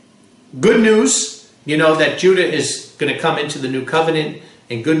good news, that Judah is going to come into the new covenant,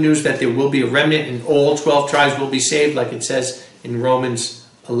 and good news that there will be a remnant and all 12 tribes will be saved, like it says in Romans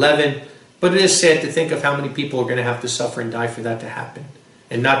 11. But it is sad to think of how many people are going to have to suffer and die for that to happen.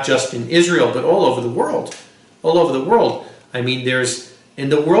 And not just in Israel, but all over the world. All over the world. I mean, in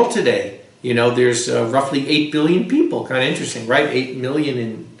the world today, there's roughly 8 billion people. Kind of interesting, right? 8 million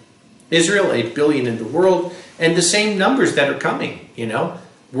in Israel, 8 billion in the world. And the same numbers that are coming,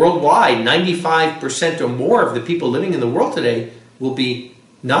 Worldwide, 95% or more of the people living in the world today will be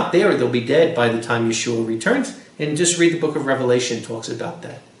not there. They'll be dead by the time Yeshua returns. And just read the book of Revelation. It talks about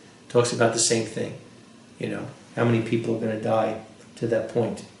that. It talks about the same thing. How many people are going to die to that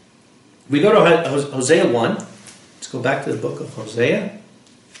point. We go to Hosea 1. Let's go back to the book of Hosea.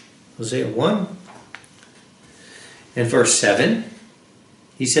 Hosea 1 and verse 7.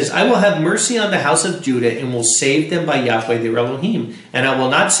 He says, I will have mercy on the house of Judah and will save them by Yahweh their Elohim. And I will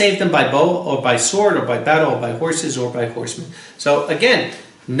not save them by bow or by sword or by battle or by horses or by horsemen. So again,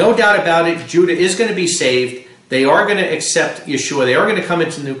 no doubt about it, Judah is going to be saved. They are going to accept Yeshua. They are going to come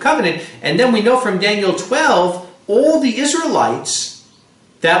into the new covenant. And then we know from Daniel 12, all the Israelites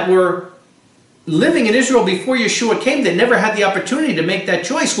that were living in Israel before Yeshua came, that never had the opportunity to make that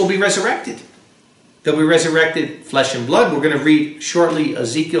choice, will be resurrected. They'll be resurrected flesh and blood. We're going to read shortly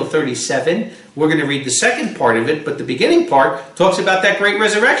Ezekiel 37. We're going to read the second part of it, but the beginning part talks about that great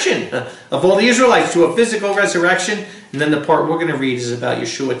resurrection of all the Israelites to a physical resurrection. And then the part we're going to read is about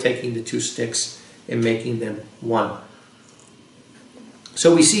Yeshua taking the 2 sticks and making them one.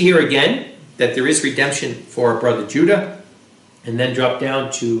 So we see here again that there is redemption for our brother Judah. And then drop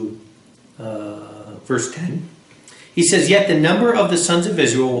down to verse 10. He says, Yet the number of the sons of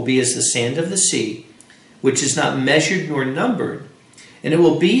Israel will be as the sand of the sea, which is not measured nor numbered. And it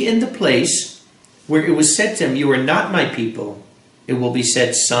will be in the place where it was said to him, You are not my people. It will be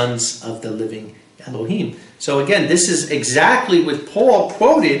said, Sons of the living Elohim. So again, this is exactly what Paul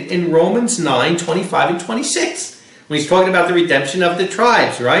quoted in Romans 9, 25 and 26. When he's talking about the redemption of the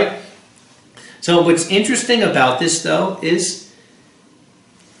tribes, right? So what's interesting about this, though, is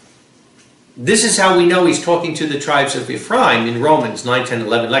this is how we know he's talking to the tribes of Ephraim in Romans 9, 10,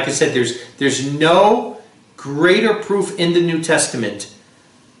 11. Like I said, there's no greater proof in the New Testament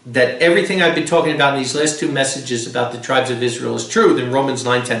that everything I've been talking about in these last 2 messages about the tribes of Israel is true than Romans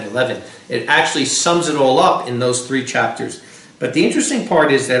 9, 10, 11. It actually sums it all up in those 3 chapters. But the interesting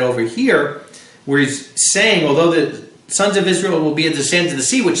part is that over here, where he's saying, although the sons of Israel will be at the sands of the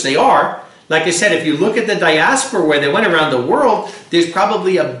sea, which they are, like I said, if you look at the diaspora where they went around the world, there's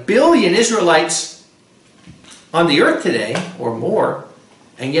probably 1 billion Israelites on the earth today, or more,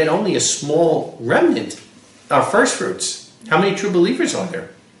 and yet only a small remnant are first fruits. How many true believers are there?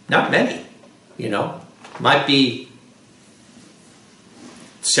 Not many, Might be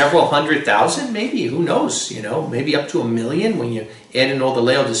several 100,000, maybe, who knows, maybe up to 1 million when you add in all the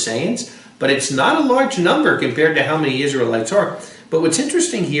Laodiceans. But it's not a large number compared to how many Israelites are. But what's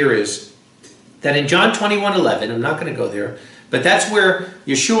interesting here is that in John 21:11, I'm not going to go there, but that's where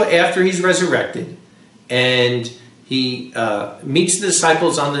Yeshua, after he's resurrected, and he meets the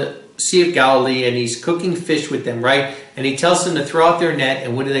disciples on the Sea of Galilee, and he's cooking fish with them, right? And he tells them to throw out their net,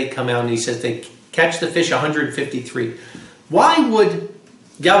 and what do they come out? And he says they catch the fish 153. Why would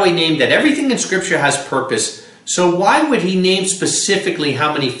Yahweh name that? Everything in Scripture has purpose. So why would he name specifically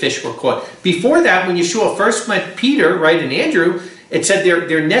how many fish were caught? Before that, when Yeshua first met Peter, right, and Andrew, it said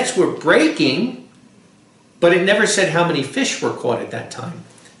their nets were breaking, but it never said how many fish were caught at that time.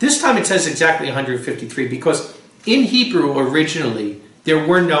 This time it says exactly 153, because in Hebrew originally, there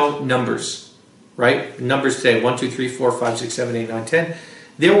were no numbers, right? Numbers today, 1, 2, 3, 4, 5, 6, 7, 8, 9, 10.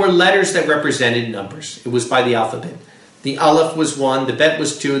 There were letters that represented numbers. It was by the alphabet. The Aleph was 1, the Bet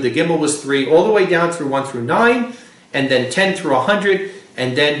was 2, the Gimel was 3, all the way down through 1 through 9, and then 10 through 100,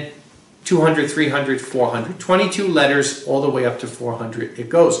 and then 200, 300, 400. 22 letters all the way up to 400 it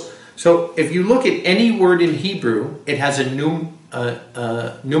goes. So if you look at any word in Hebrew, it has a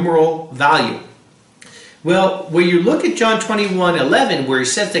numeral value. Well, when you look at John 21:11, where he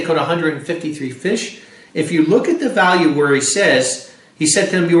says they caught 153 fish, if you look at the value where he said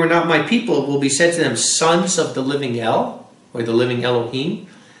to them, you are not my people, it will be said to them, sons of the living El, or the living Elohim.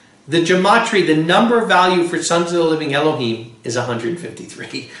 The gematria, the number value for sons of the living Elohim is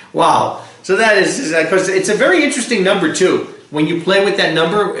 153. Wow. So that is, because it's a very interesting number too. When you play with that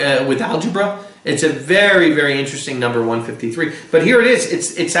number with algebra, it's a very, very interesting number, 153. But here it is.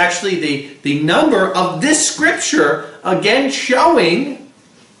 It's actually the number of this scripture, again showing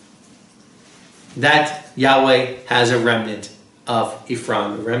that Yahweh has a remnant of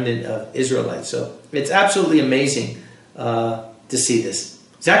Ephraim, a remnant of Israelites. So it's absolutely amazing to see this.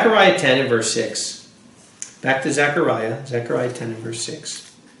 Zechariah 10 and verse 6. Back to Zechariah 10 and verse 6.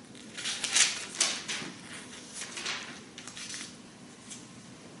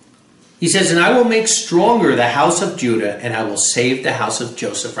 He says, and I will make stronger the house of Judah, and I will save the house of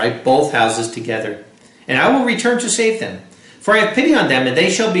Joseph, right? Both houses together. And I will return to save them. For I have pity on them, and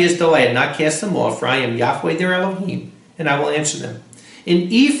they shall be as though I had not cast them off, for I am Yahweh their Elohim, and I will answer them.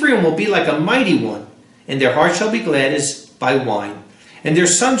 And Ephraim will be like a mighty one, and their heart shall be glad as by wine. And their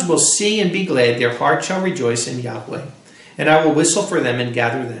sons will see and be glad, their heart shall rejoice in Yahweh. And I will whistle for them and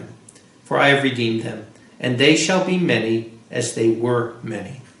gather them, for I have redeemed them. And they shall be many as they were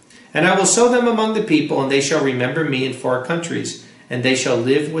many. And I will sow them among the people, and they shall remember me in far countries, and they shall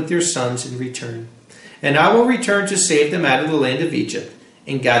live with their sons in return. And I will return to save them out of the land of Egypt,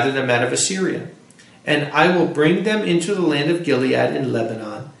 and gather them out of Assyria. And I will bring them into the land of Gilead and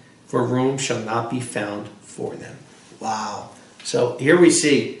Lebanon, for room shall not be found for them. Wow. So here we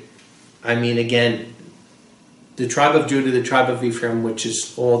see, I mean, again, the tribe of Judah, the tribe of Ephraim, which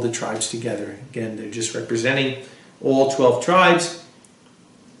is all the tribes together. Again, they're just representing all 12 tribes.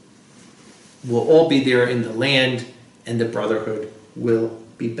 Will all be there in the land, and the brotherhood will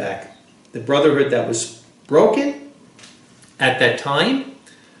be back. The brotherhood that was broken at that time,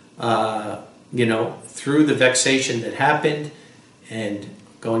 through the vexation that happened, and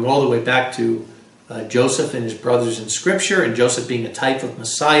going all the way back to Joseph and his brothers in Scripture, and Joseph being a type of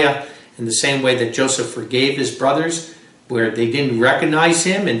Messiah, in the same way that Joseph forgave his brothers, where they didn't recognize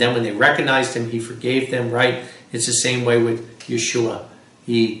him, and then when they recognized him, he forgave them, right? It's the same way with Yeshua.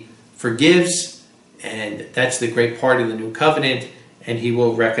 He forgives, and that's the great part of the new covenant, and he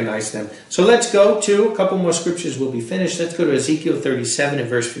will recognize them. So let's go to a couple more scriptures. We'll be finished. Let's go to Ezekiel 37 and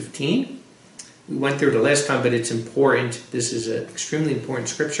verse 15. We went through it the last time, but it's important. This is an extremely important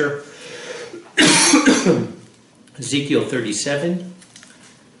scripture. Ezekiel 37.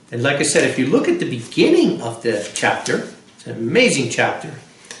 And like I said, if you look at the beginning of the chapter, it's an amazing chapter.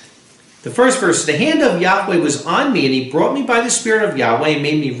 The first verse, the hand of Yahweh was on me, and he brought me by the Spirit of Yahweh and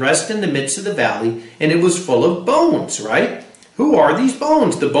made me rest in the midst of the valley, and it was full of bones, right? Who are these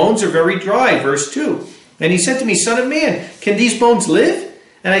bones? The bones are very dry, verse 2. And he said to me, Son of man, can these bones live?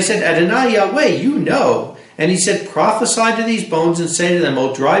 And I said, Adonai Yahweh, you know. And he said, prophesy to these bones and say to them,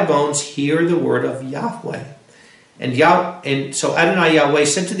 O dry bones, hear the word of Yahweh. And so Adonai Yahweh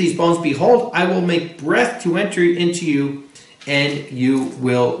said to these bones, behold, I will make breath to enter into you, and you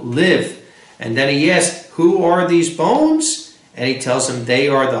will live. And then he asked, who are these bones? And he tells him they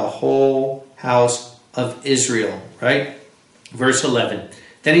are the whole house of Israel, right? Verse 11.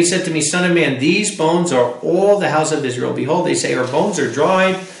 Then he said to me, Son of man, these bones are all the house of Israel. Behold, they say, our bones are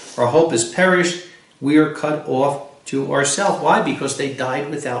dried, our hope is perished, we are cut off to ourselves. Why? Because they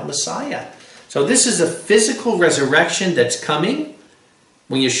died without Messiah. So this is a physical resurrection that's coming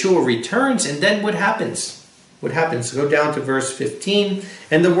when Yeshua returns. And then what happens? What happens? Go down to verse 15.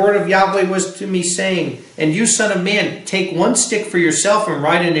 And the word of Yahweh was to me, saying, and you, son of man, take one stick for yourself and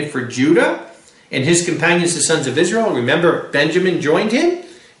write in it for Judah and his companions, the sons of Israel. Remember, Benjamin joined him,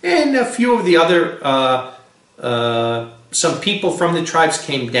 and a few of the other, some people from the tribes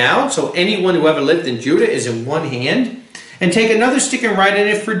came down. So anyone who ever lived in Judah is in one hand. And take another stick and write in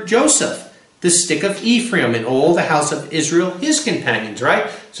it for Joseph, the stick of Ephraim, and all the house of Israel, his companions, right?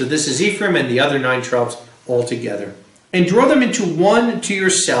 So this is Ephraim and the other 9 tribes all together. And draw them into one to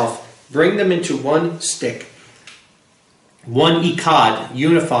yourself. Bring them into one stick. One ikad,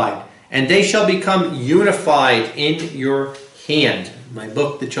 unified. And they shall become unified in your hand. My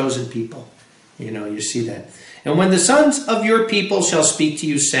book, The Chosen People. You see that. And when the sons of your people shall speak to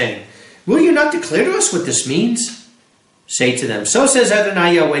you, saying, will you not declare to us what this means? Say to them, so says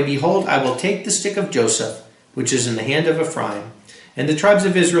Adonai Yahweh, behold, I will take the stick of Joseph, which is in the hand of Ephraim, and the tribes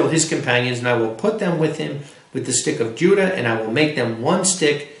of Israel, his companions, and I will put them with him with the stick of Judah, and I will make them one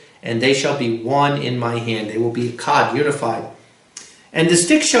stick, and they shall be one in my hand. They will be ikad, unified. And the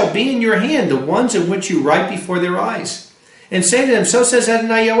stick shall be in your hand, the ones in which you write before their eyes. And say to them, so says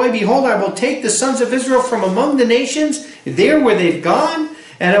Adonai Yahweh, behold, I will take the sons of Israel from among the nations, there where they've gone,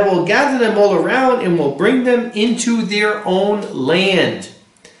 and I will gather them all around, and will bring them into their own land.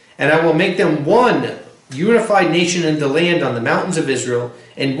 And I will make them one unified nation in the land on the mountains of Israel,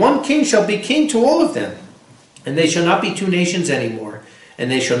 and one king shall be king to all of them. And they shall not be two nations anymore, and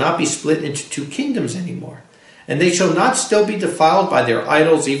they shall not be split into two kingdoms anymore. And they shall not still be defiled by their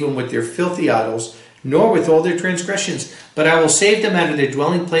idols, even with their filthy idols, nor with all their transgressions. But I will save them out of their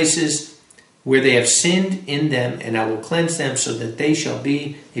dwelling places where they have sinned in them, and I will cleanse them so that they shall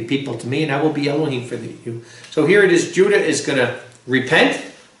be a people to me, and I will be Elohim for you. So here it is, Judah is going to repent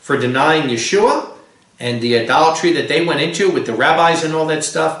for denying Yeshua and the idolatry that they went into with the rabbis and all that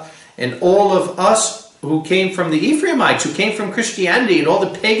stuff. And all of us who came from the Ephraimites, who came from Christianity and all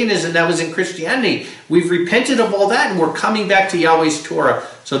the paganism that was in Christianity, we've repented of all that and we're coming back to Yahweh's Torah.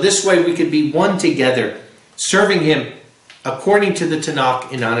 So this way we could be one together, serving Him according to the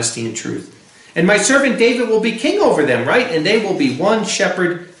Tanakh in honesty and truth. And my servant David will be king over them, right? And they will be one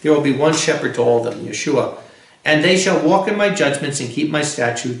shepherd. There will be one shepherd to all of them, Yeshua. And they shall walk in my judgments and keep my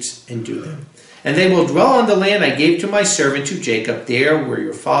statutes and do them. And they will dwell on the land I gave to my servant to Jacob, there where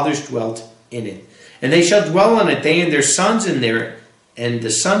your fathers dwelt in it. And they shall dwell on it, they and their sons and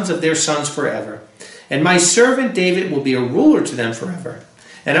the sons of their sons forever. And my servant David will be a ruler to them forever.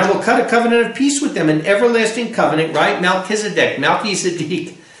 And I will cut a covenant of peace with them, an everlasting covenant, right? Melchizedek,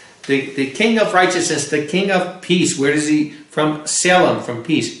 the king of righteousness, the king of peace. Where does he? From Salem, from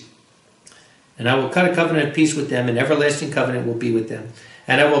peace. And I will cut a covenant of peace with them, an everlasting covenant will be with them.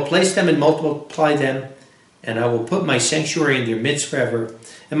 And I will place them and multiply them, and I will put my sanctuary in their midst forever.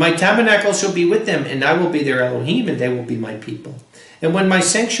 And my tabernacle shall be with them, and I will be their Elohim, and they will be my people. And when my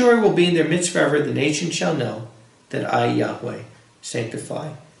sanctuary will be in their midst forever, the nation shall know that I, Yahweh,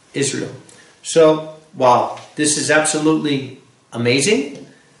 sanctify Israel. So, wow, this is absolutely amazing,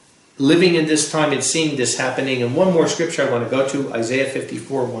 living in this time and seeing this happening. And one more scripture I want to go to, Isaiah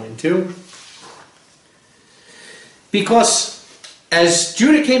 54, 1 and 2. Because as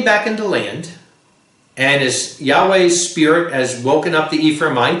Judah came back into land, and as Yahweh's Spirit has woken up the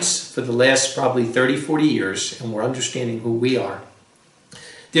Ephraimites for the last probably 30, 40 years, and we're understanding who we are,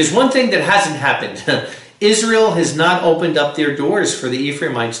 there's one thing that hasn't happened. Israel has not opened up their doors for the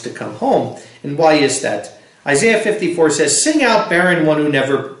Ephraimites to come home. And why is that? Isaiah 54 says, sing out, barren one who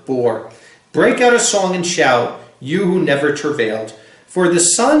never bore. Break out a song and shout, you who never travailed. For the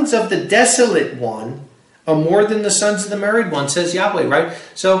sons of the desolate one are more than the sons of the married one, says Yahweh, right?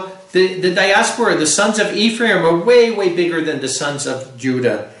 So the diaspora, the sons of Ephraim are way, way bigger than the sons of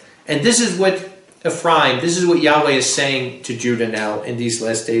Judah. And this is what Ephraim, this is what Yahweh is saying to Judah now in these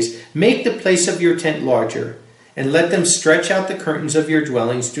last days. Make the place of your tent larger, and let them stretch out the curtains of your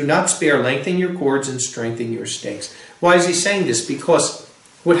dwellings. Do not spare, lengthen your cords and strengthen your stakes. Why is he saying this? Because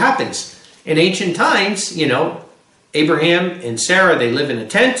what happens? In ancient times, you know, Abraham and Sarah, they live in a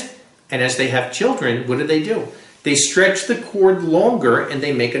tent, and as they have children, what do? They stretch the cord longer and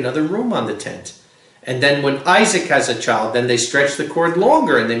they make another room on the tent. And then when Isaac has a child, then they stretch the cord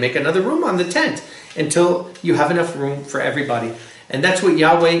longer and they make another room on the tent until you have enough room for everybody. And that's what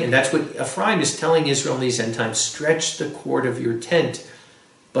Yahweh, and that's what Ephraim is telling Israel in these end times. Stretch the cord of your tent.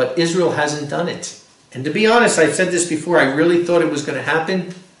 But Israel hasn't done it. And to be honest, I've said this before, I really thought it was going to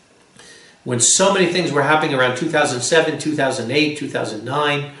happen when so many things were happening around 2007, 2008,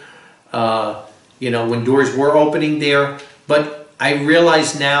 2009. When doors were opening there. But I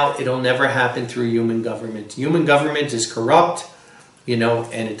realize now it'll never happen through human government. Human government is corrupt,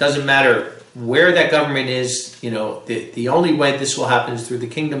 and it doesn't matter where that government is. The only way this will happen is through the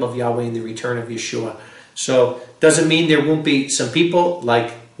kingdom of Yahweh and the return of Yeshua. So doesn't mean there won't be some people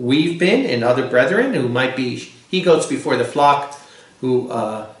like we've been and other brethren who might be he-goats before the flock, who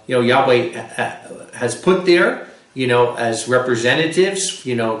Yahweh has put there, as representatives,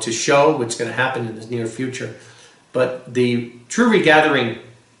 to show what's going to happen in the near future. But the true regathering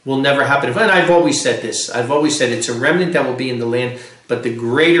will never happen. And I've always said this. I've always said it's a remnant that will be in the land, but the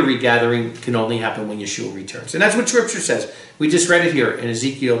greater regathering can only happen when Yeshua returns. And that's what Scripture says. We just read it here in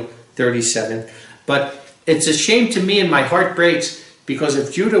Ezekiel 37. But it's a shame to me, and my heart breaks, because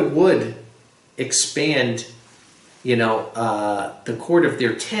if Judah would expand, the cord of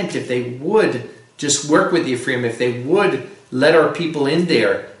their tent, if they would just work with Ephraim, if they would let our people in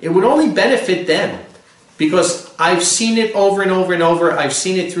there, it would only benefit them. Because I've seen it over and over and over. I've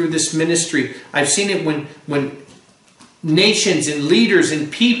seen it through this ministry. I've seen it when nations and leaders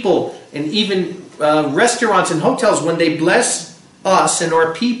and people and even restaurants and hotels, when they bless us and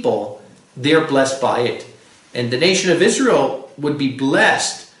our people, they're blessed by it. And the nation of Israel would be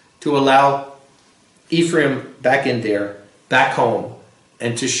blessed to allow Ephraim back in there, back home,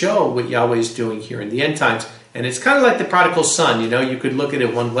 and to show what Yahweh is doing here in the end times. And it's kind of like the prodigal son, you could look at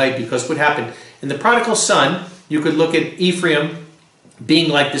it one way, because what happened in the prodigal son, you could look at Ephraim being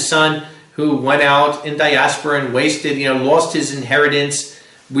like the son who went out in diaspora and wasted, lost his inheritance.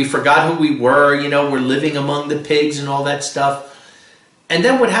 We forgot who we were, we're living among the pigs and all that stuff. And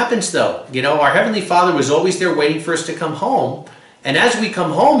then what happens though? Our Heavenly Father was always there waiting for us to come home. And as we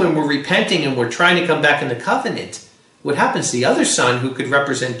come home and we're repenting and we're trying to come back in the covenant, what happens? The other son, who could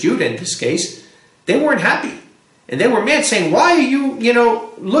represent Judah in this case, they weren't happy. And they were mad, saying, why are you,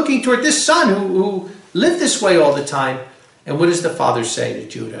 looking toward this son who lived this way all the time? And what does the father say to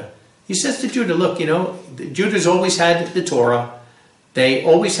Judah? He says to Judah, look, Judah's always had the Torah. They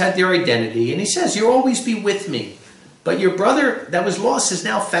always had their identity. And he says, you'll always be with me. But your brother that was lost is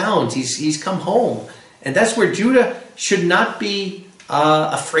now found. He's come home. And that's where Judah should not be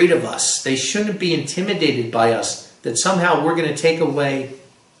afraid of us. They shouldn't be intimidated by us, that somehow we're going to take away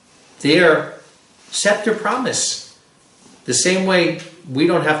their scepter promise. The same way we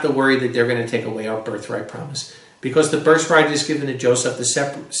don't have to worry that they're going to take away our birthright promise. Because the birthright is given to Joseph, the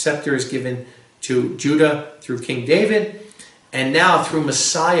scepter is given to Judah through King David, and now through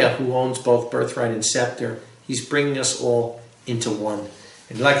Messiah, who owns both birthright and scepter, he's bringing us all into one.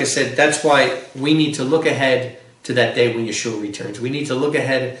 And like I said, that's why we need to look ahead to that day when Yeshua returns. We need to look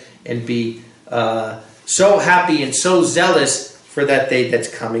ahead and be so happy and so zealous for that day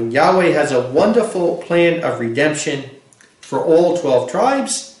that's coming. Yahweh has a wonderful plan of redemption for all 12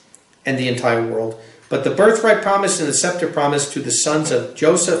 tribes and the entire world. But the birthright promise and the scepter promise to the sons of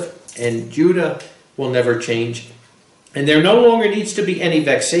Joseph and Judah will never change. And there no longer needs to be any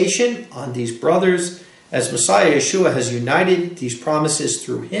vexation on these brothers, as Messiah Yeshua has united these promises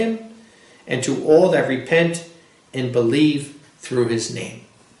through him and to all that repent and believe through his name.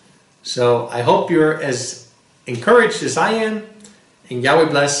 So I hope you're as encouraged as I am. And Yahweh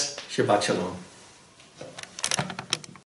bless. Shabbat Shalom.